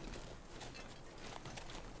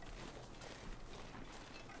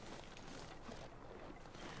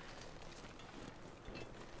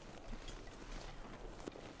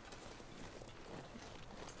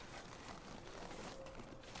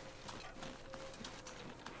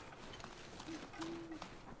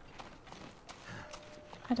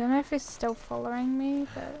 I don't know if he's still following me,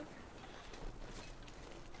 but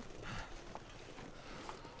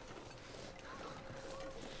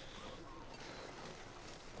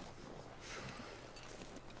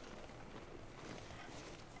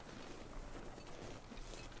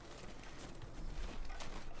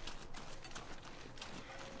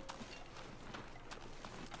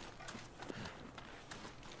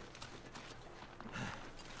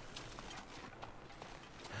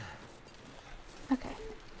okay.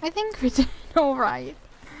 I think we're doing alright.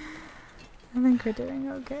 I think we're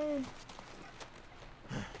doing okay.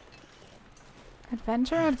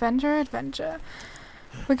 Adventure, adventure, adventure.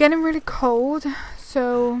 We're getting really cold,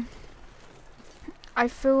 so I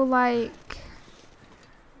feel like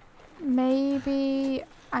maybe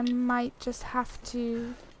I might just have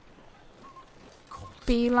to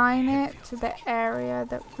beeline it to the area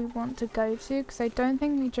that we want to go to, because I don't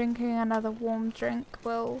think me drinking another warm drink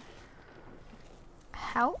will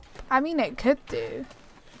help. I mean, it could do,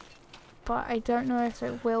 but I don't know if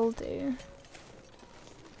it will do.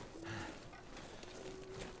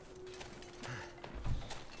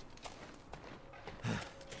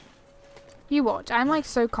 You watch, I'm like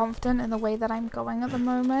so confident in the way that I'm going at the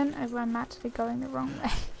moment. I'm actually going the wrong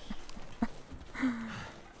way.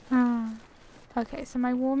 Okay, so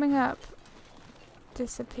my warming up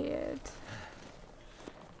disappeared.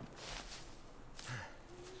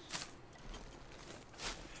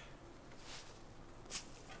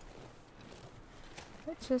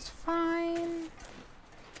 Which is fine.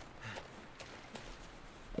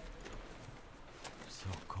 So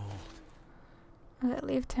cold. Okay,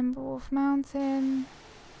 leave Timberwolf Mountain.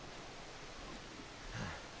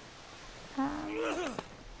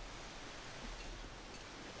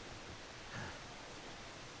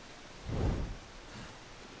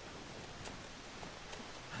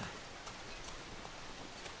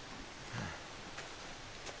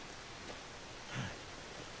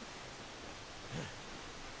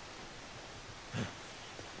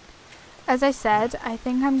 As I said, I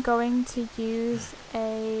think I'm going to use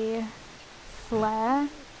a flare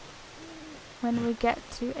when we get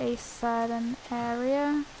to a certain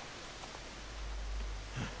area.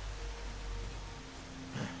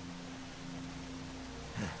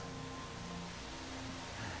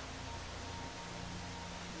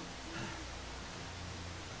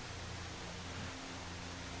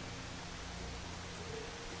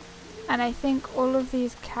 And I think all of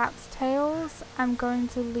these cat's tails I'm going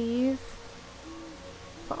to leave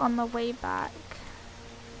for on the way back.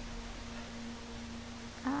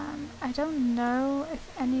 I don't know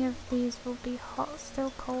if any of these will be hot,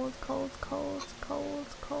 still cold, cold, cold, cold,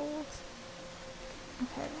 cold.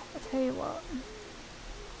 Okay, I'll tell you what.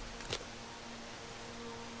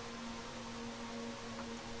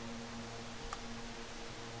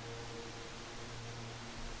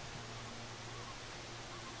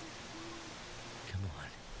 Come on.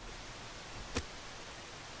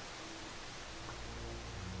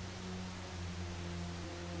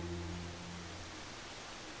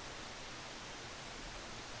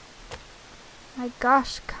 My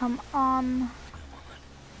gosh, come on. Come on.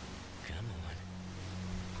 Come on.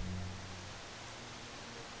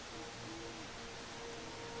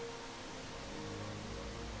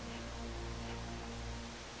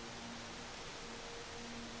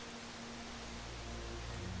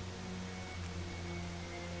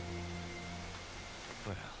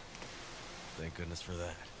 Well, thank goodness for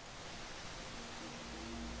that.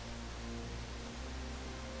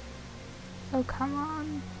 Oh, come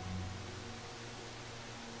on.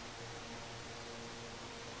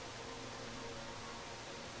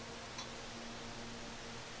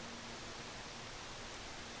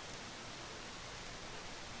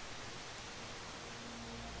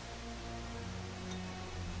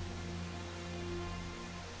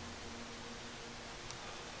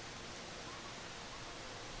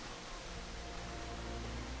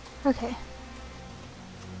 Okay.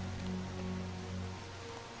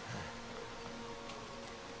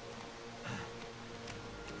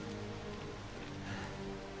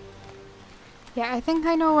 Yeah, I think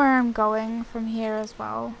I know where I'm going from here as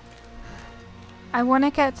well. I want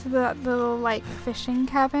to get to that little, like, fishing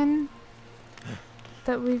cabin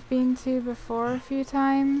that we've been to before a few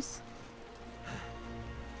times.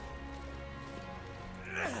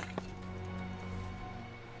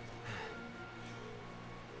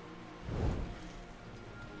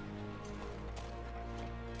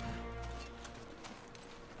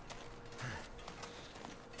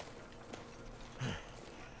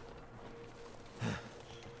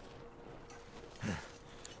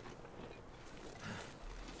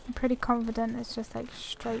 I'm pretty confident it's just like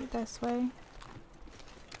straight this way.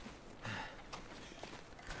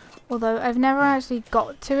 Although I've never actually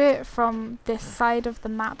got to it from this side of the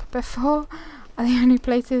map before. And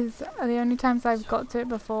the only times I've got to it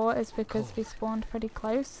before is because we spawned pretty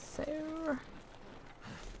close, so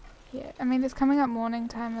yeah, I mean it's coming up morning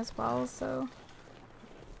time as well, so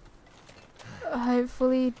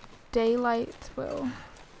hopefully daylight will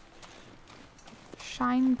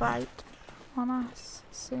shine bright on us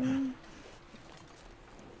soon.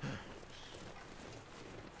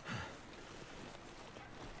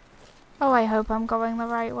 Oh, I hope I'm going the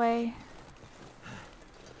right way.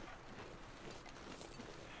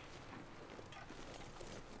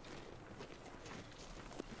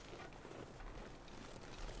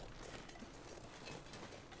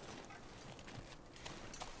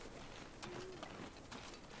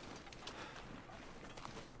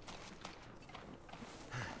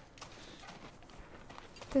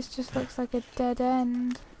 This just looks like a dead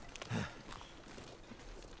end.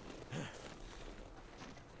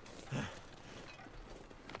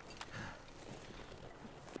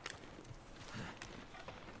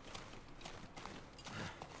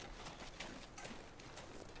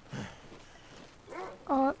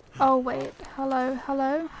 Oh wait, hello,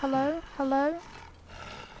 hello, hello, hello,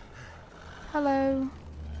 hello.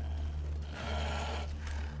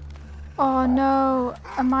 Oh no,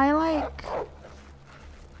 am I like...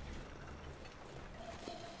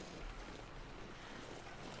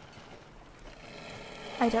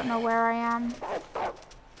 I don't know where I am.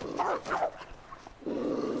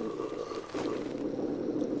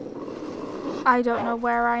 I don't know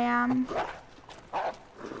where I am.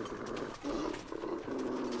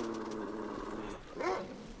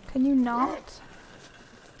 Can you not?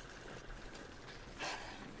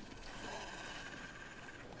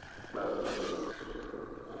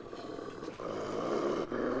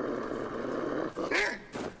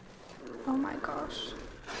 Oh my gosh.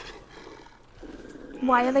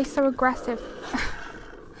 Why are they so aggressive?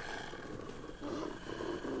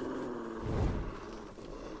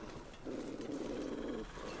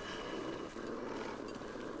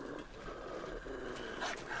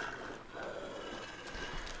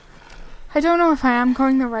 I don't know if I am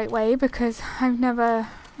going the right way because I've never,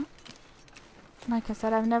 like I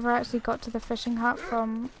said, I've never actually got to the fishing hut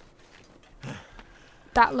from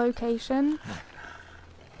that location.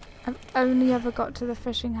 I've only ever got to the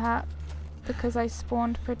fishing hut because I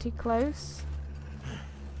spawned pretty close.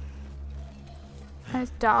 And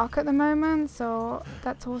it's dark at the moment, so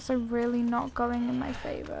that's also really not going in my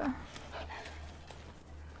favor.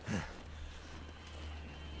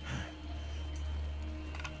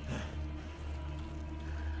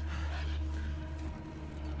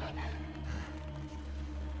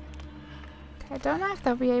 I don't know if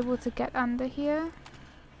they'll be able to get under here.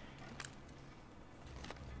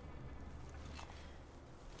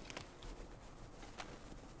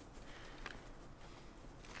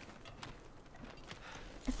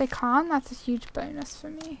 If they can't, that's a huge bonus for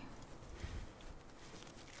me.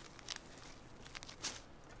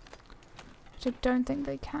 Which I don't think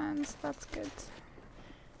they can, so that's good.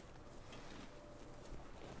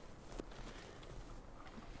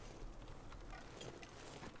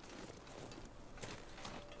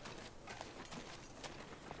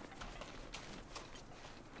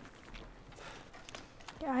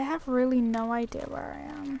 Yeah, I have really no idea where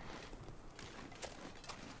I am.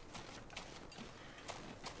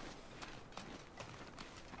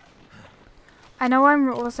 I know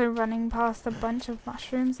I'm also running past a bunch of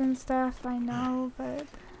mushrooms and stuff, I know, but...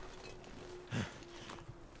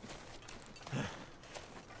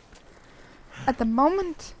 at the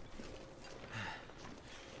moment...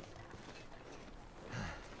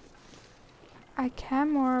 I care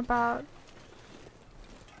more about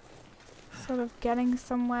sort of getting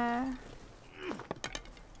somewhere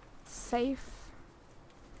safe.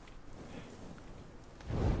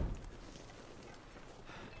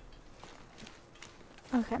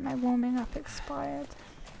 Okay, my warming up expired.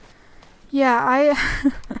 Yeah,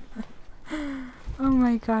 oh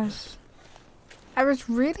my gosh. I was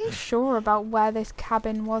really sure about where this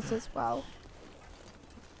cabin was as well.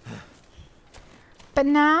 But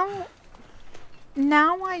now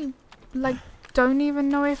I, like, don't even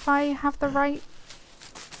know if I have the right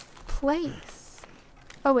place.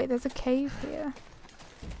 Oh wait, there's a cave here.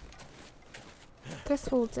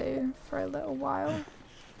 This will do for a little while.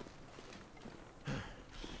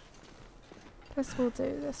 This will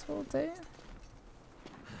do, this will do.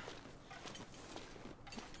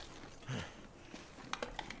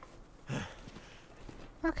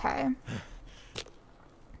 Okay.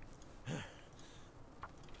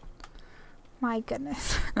 My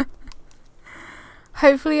goodness.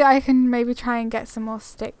 Hopefully I can maybe try and get some more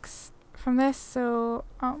sticks from this, so...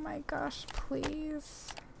 oh my gosh,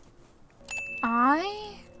 please.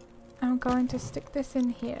 I am going to stick this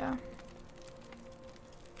in here.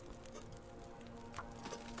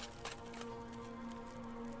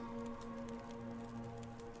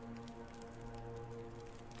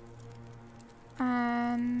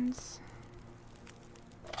 And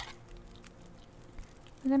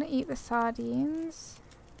I'm gonna eat the sardines.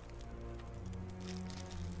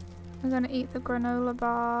 I'm gonna eat the granola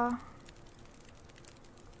bar.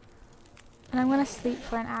 And I'm gonna sleep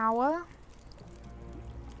for an hour.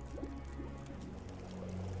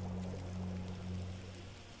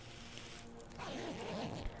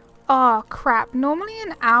 Oh crap, normally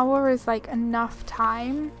an hour is like enough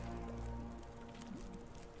time.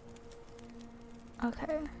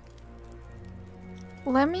 Okay.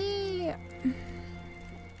 Let me...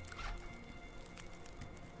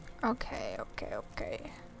 Okay.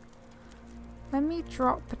 Let me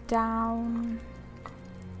drop down.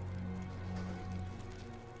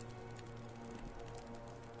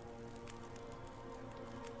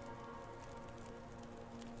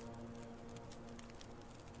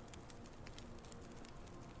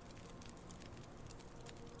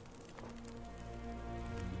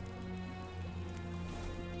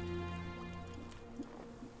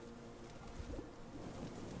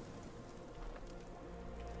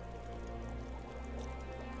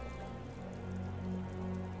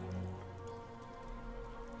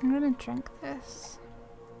 I'm gonna drink this.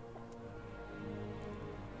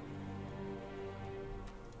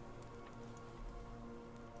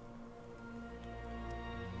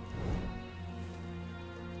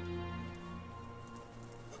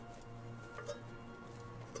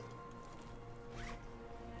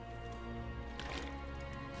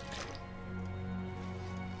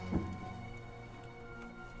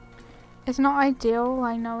 It's not ideal,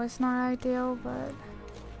 I know it's not ideal, but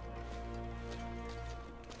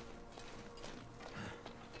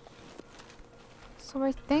so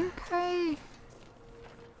I think I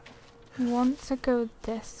want to go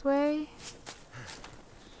this way.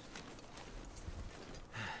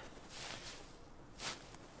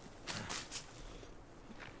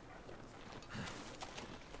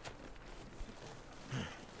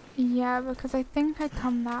 Yeah, because I think I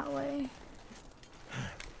come that way.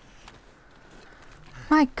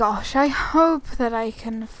 My gosh, I hope that I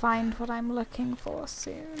can find what I'm looking for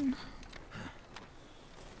soon.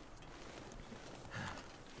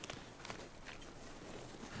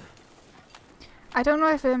 I don't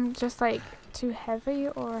know if I'm just like too heavy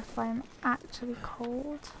or if I'm actually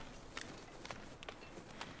cold.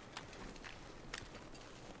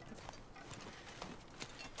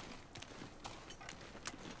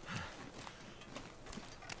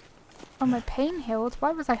 Oh, my pain healed?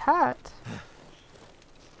 Why was I hurt?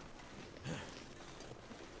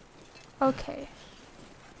 Okay.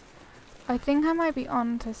 I think I might be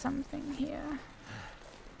onto something here.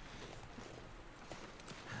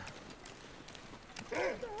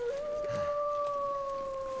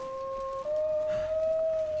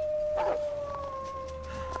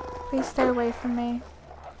 Please stay away from me.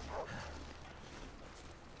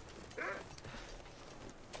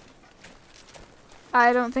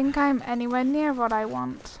 I don't think I'm anywhere near what I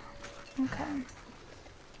want. Okay.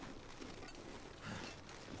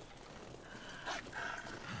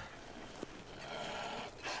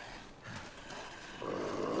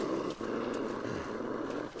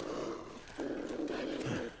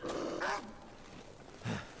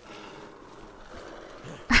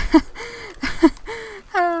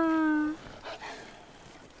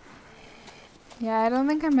 Yeah, I don't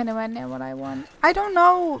think I'm anywhere near what I want. I don't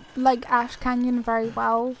know, like, Ash Canyon very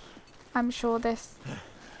well. I'm sure this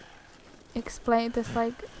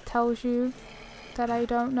tells you that I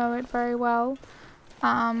don't know it very well.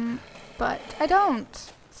 But I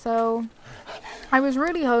don't. So, I was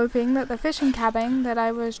really hoping that the fishing cabin that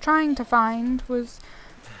I was trying to find was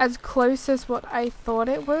as close as what I thought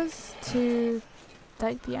it was to,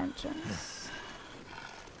 like, the entrance.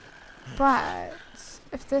 But,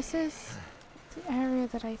 if this is the area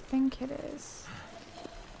that I think it is,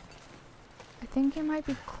 I think it might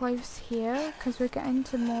be close here because we're getting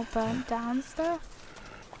to more burnt down stuff.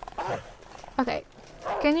 Okay,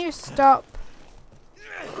 can you stop?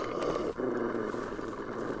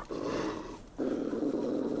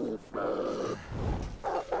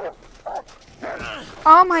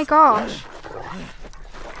 Oh my gosh.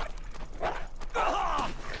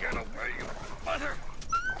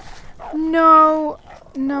 No.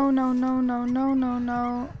 No, no, no, no, no, no,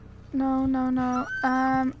 no. No, no, no.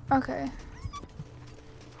 Okay.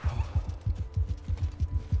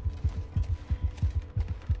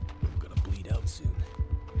 I'm gonna bleed out soon.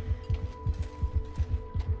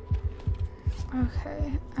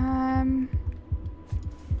 Okay.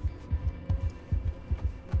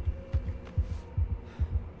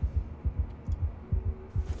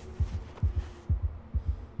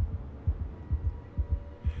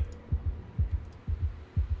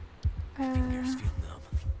 Fingers feel numb.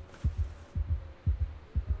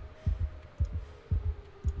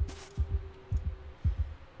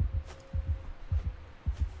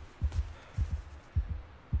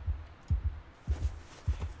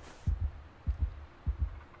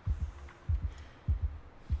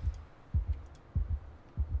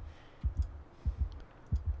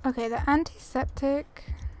 Okay, the antiseptic,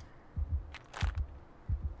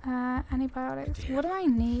 antibiotics. Damn. What do I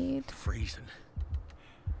need? Freezing.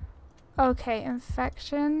 Okay,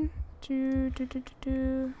 infection.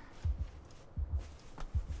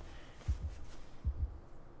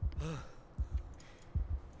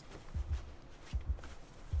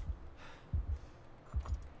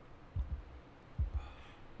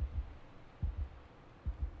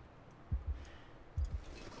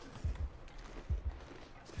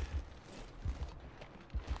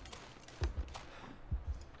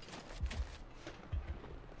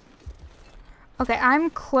 Okay, I'm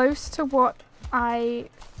close to what I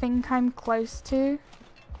think I'm close to.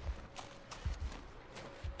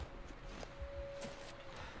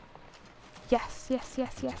 Yes, yes,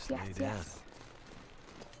 yes, yes, Just yes, lay down. yes.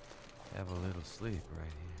 Have a little sleep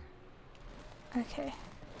right here. Okay.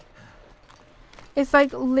 It's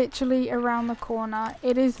like literally around the corner.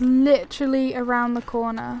 It is literally around the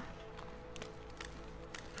corner.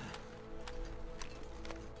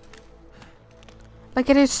 Like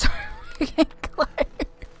it is so freaking close.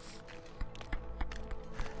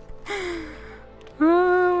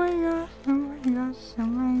 Oh my gosh, oh my gosh, oh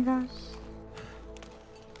my gosh.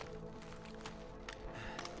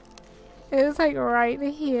 It was like right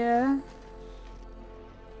here.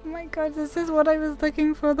 Oh my god, this is what I was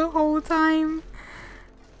looking for the whole time.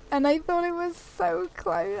 And I thought it was so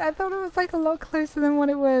close. I thought it was like a lot closer than what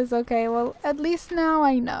it was. Okay, well, at least now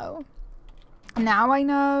I know. Now I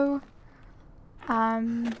know.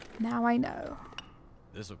 Now I know.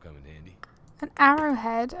 This'll come in handy. An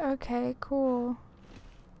arrowhead. Okay, cool.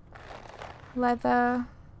 Leather.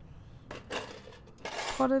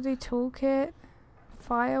 Quality toolkit.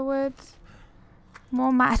 Firewood.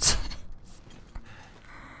 More matches.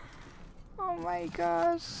 Oh my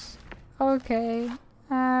gosh. Okay.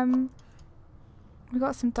 We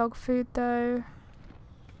got some dog food though.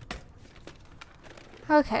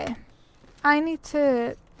 Okay. I need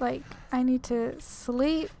to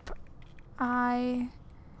sleep.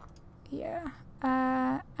 Yeah.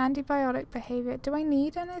 Antibiotic behavior. Do I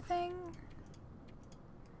need anything?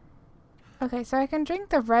 Okay, so I can drink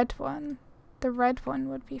the red one. The red one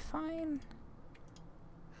would be fine.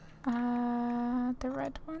 The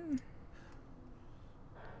red one.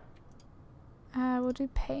 We'll do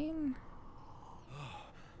pain.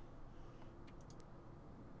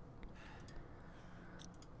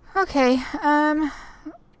 Okay,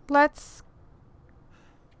 let's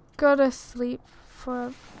go to sleep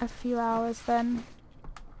for a few hours then.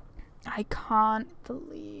 I can't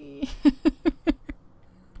believe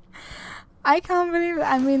I can't believe it.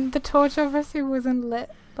 I mean, the torch obviously wasn't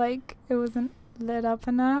lit, like, it wasn't lit up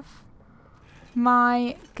enough.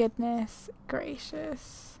 My goodness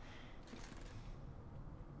gracious.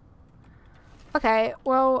 Okay,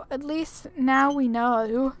 well, at least now we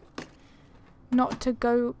know not to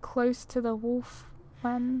go close to the wolf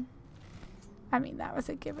when... I mean, that was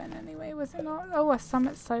a given anyway, was it not? Oh, a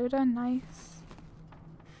Summit soda, nice.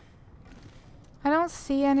 I don't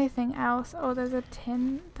see anything else. Oh, there's a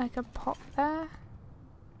tin, like a pot there.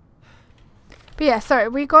 But yeah, sorry,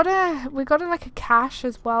 we got a like a cache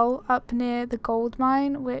as well up near the gold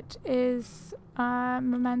mine, which is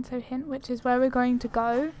Memento Hint, which is where we're going to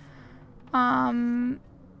go. I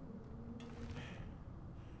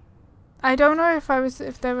don't know if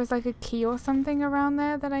there was like a key or something around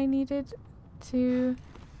there that I needed to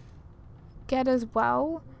get as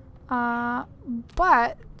well.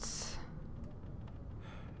 But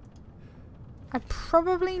I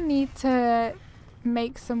probably need to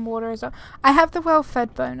make some water as well. I have the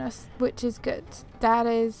well-fed bonus, which is good.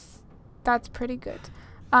 That's pretty good.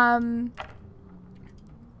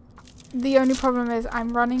 The only problem is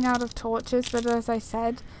I'm running out of torches, but as I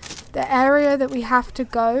said, the area that we have to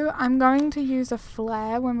go, I'm going to use a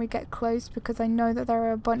flare when we get close because I know that there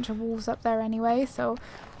are a bunch of wolves up there anyway, so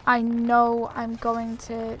I know I'm going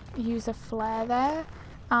to use a flare there.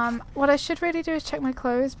 What I should really do is check my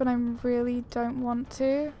clothes, but I really don't want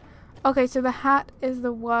to. Okay, so the hat is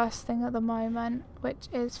the worst thing at the moment, which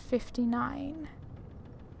is 59.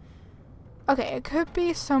 Okay, it could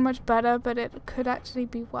be so much better, but it could actually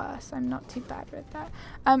be worse. I'm not too bad with that.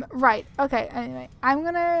 Right, okay, anyway. I'm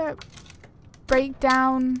gonna break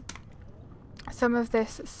down some of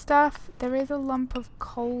this stuff. There is a lump of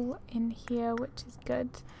coal in here, which is good.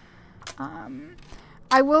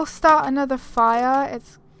 I will start another fire.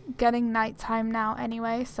 It's getting nighttime now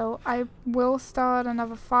anyway, so I will start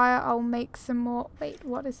another fire. I'll make some more... Wait,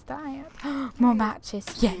 what is that? More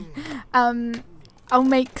matches, yay!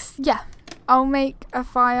 I'll make a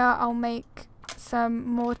fire, I'll make some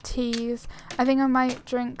more teas. I think I might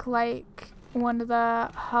drink like one of the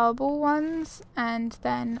herbal ones and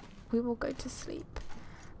then we will go to sleep.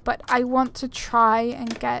 But I want to try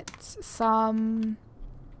and get some,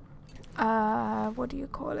 what do you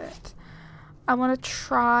call it? I want to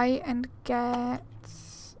try and get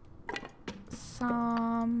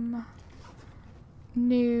some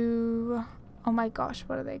new, oh my gosh,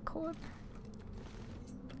 what are they called?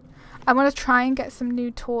 I want to try and get some new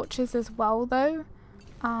torches as well though.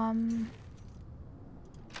 No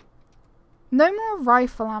more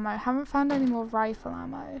rifle ammo. Haven't found any more rifle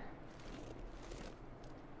ammo.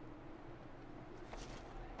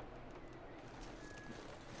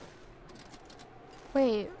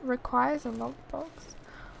 Wait, requires a lockbox.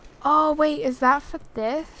 Oh, wait, is that for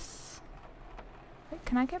this? Wait,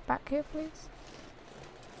 can I get back here, please?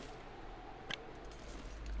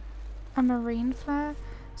 A marine flare?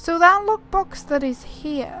 So that lockbox that is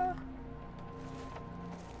here.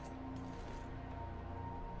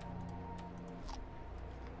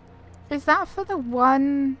 Is that for the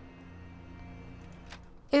one?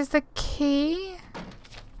 Is the key?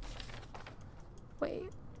 Wait.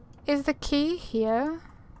 Is the key here?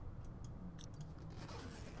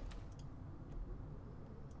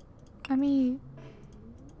 Let me...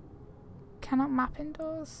 Cannot map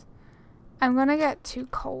indoors. I'm gonna get too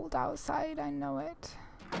cold outside, I know it.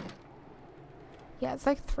 Yeah, it's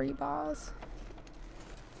like 3 bars.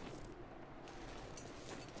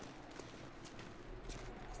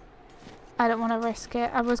 I don't want to risk it.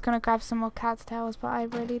 I was going to grab some more cat's tails, but I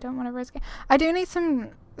really don't want to risk it. I do need some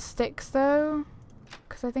sticks though,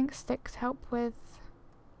 because I think sticks help with...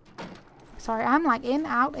 Sorry, I'm like in,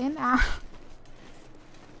 out, in, out.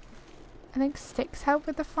 I think sticks help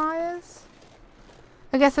with the fires.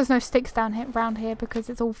 I guess there's no sticks down here, around here because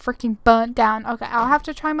it's all freaking burnt down. Okay, I'll have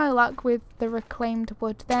to try my luck with the reclaimed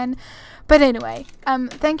wood then. But anyway,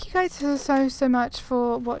 thank you guys so much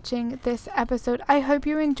for watching this episode. I hope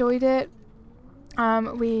you enjoyed it.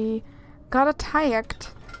 We got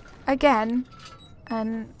attacked again,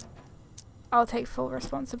 and I'll take full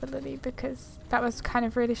responsibility because that was kind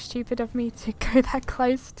of really stupid of me to go that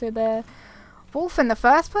close to the wolf in the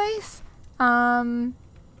first place.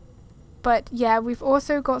 But yeah, we've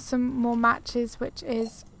also got some more matches, which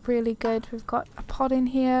is really good. We've got a pod in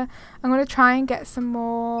here. I'm going to try and get some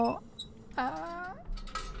more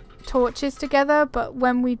torches together, but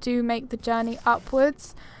when we do make the journey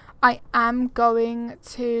upwards, I am going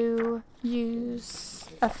to use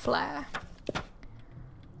a flare.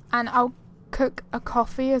 And I'll cook a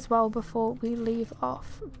coffee as well before we leave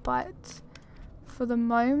off. But for the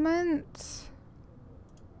moment,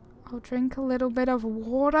 I'll drink a little bit of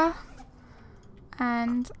water.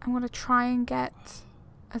 And I'm going to try and get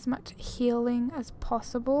as much healing as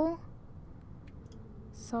possible.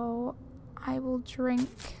 So I will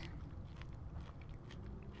drink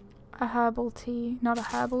a herbal tea. Not a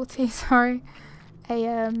herbal tea, sorry. Is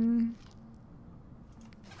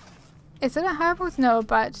it a herbal? No, a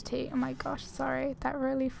birch tea. Oh my gosh, sorry. That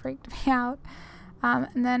really freaked me out.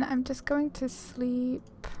 And then I'm just going to sleep.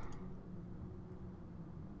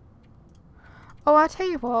 Oh, I'll tell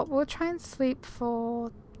you what, we'll try and sleep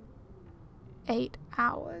for 8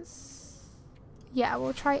 hours. Yeah,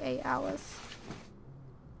 we'll try 8 hours.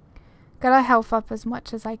 Gotta health up as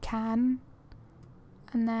much as I can.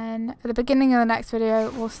 And then at the beginning of the next video,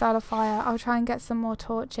 we'll start a fire. I'll try and get some more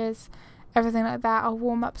torches, everything like that. I'll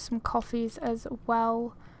warm up some coffees as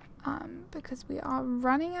well, because we are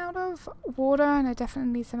running out of water and I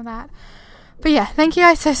definitely need some of that. But yeah, thank you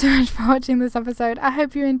guys so much for watching this episode. I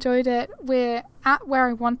hope you enjoyed it. We're at where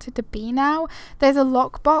I wanted to be now. There's a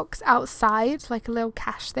lockbox outside, like a little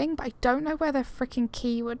cache thing, but I don't know where the freaking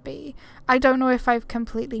key would be. I don't know if I've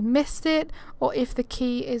completely missed it or if the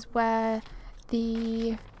key is where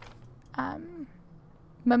the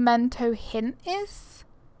memento hint is.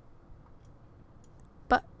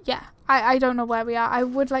 But yeah, I don't know where we are. I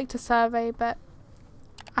would like to survey, but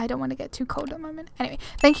I don't want to get too cold at the moment. Anyway,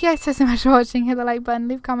 thank you guys so much for watching. Hit the like button,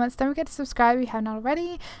 leave comments, don't forget to subscribe if you have not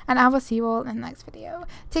already, and I will see you all in the next video.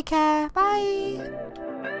 Take care, bye.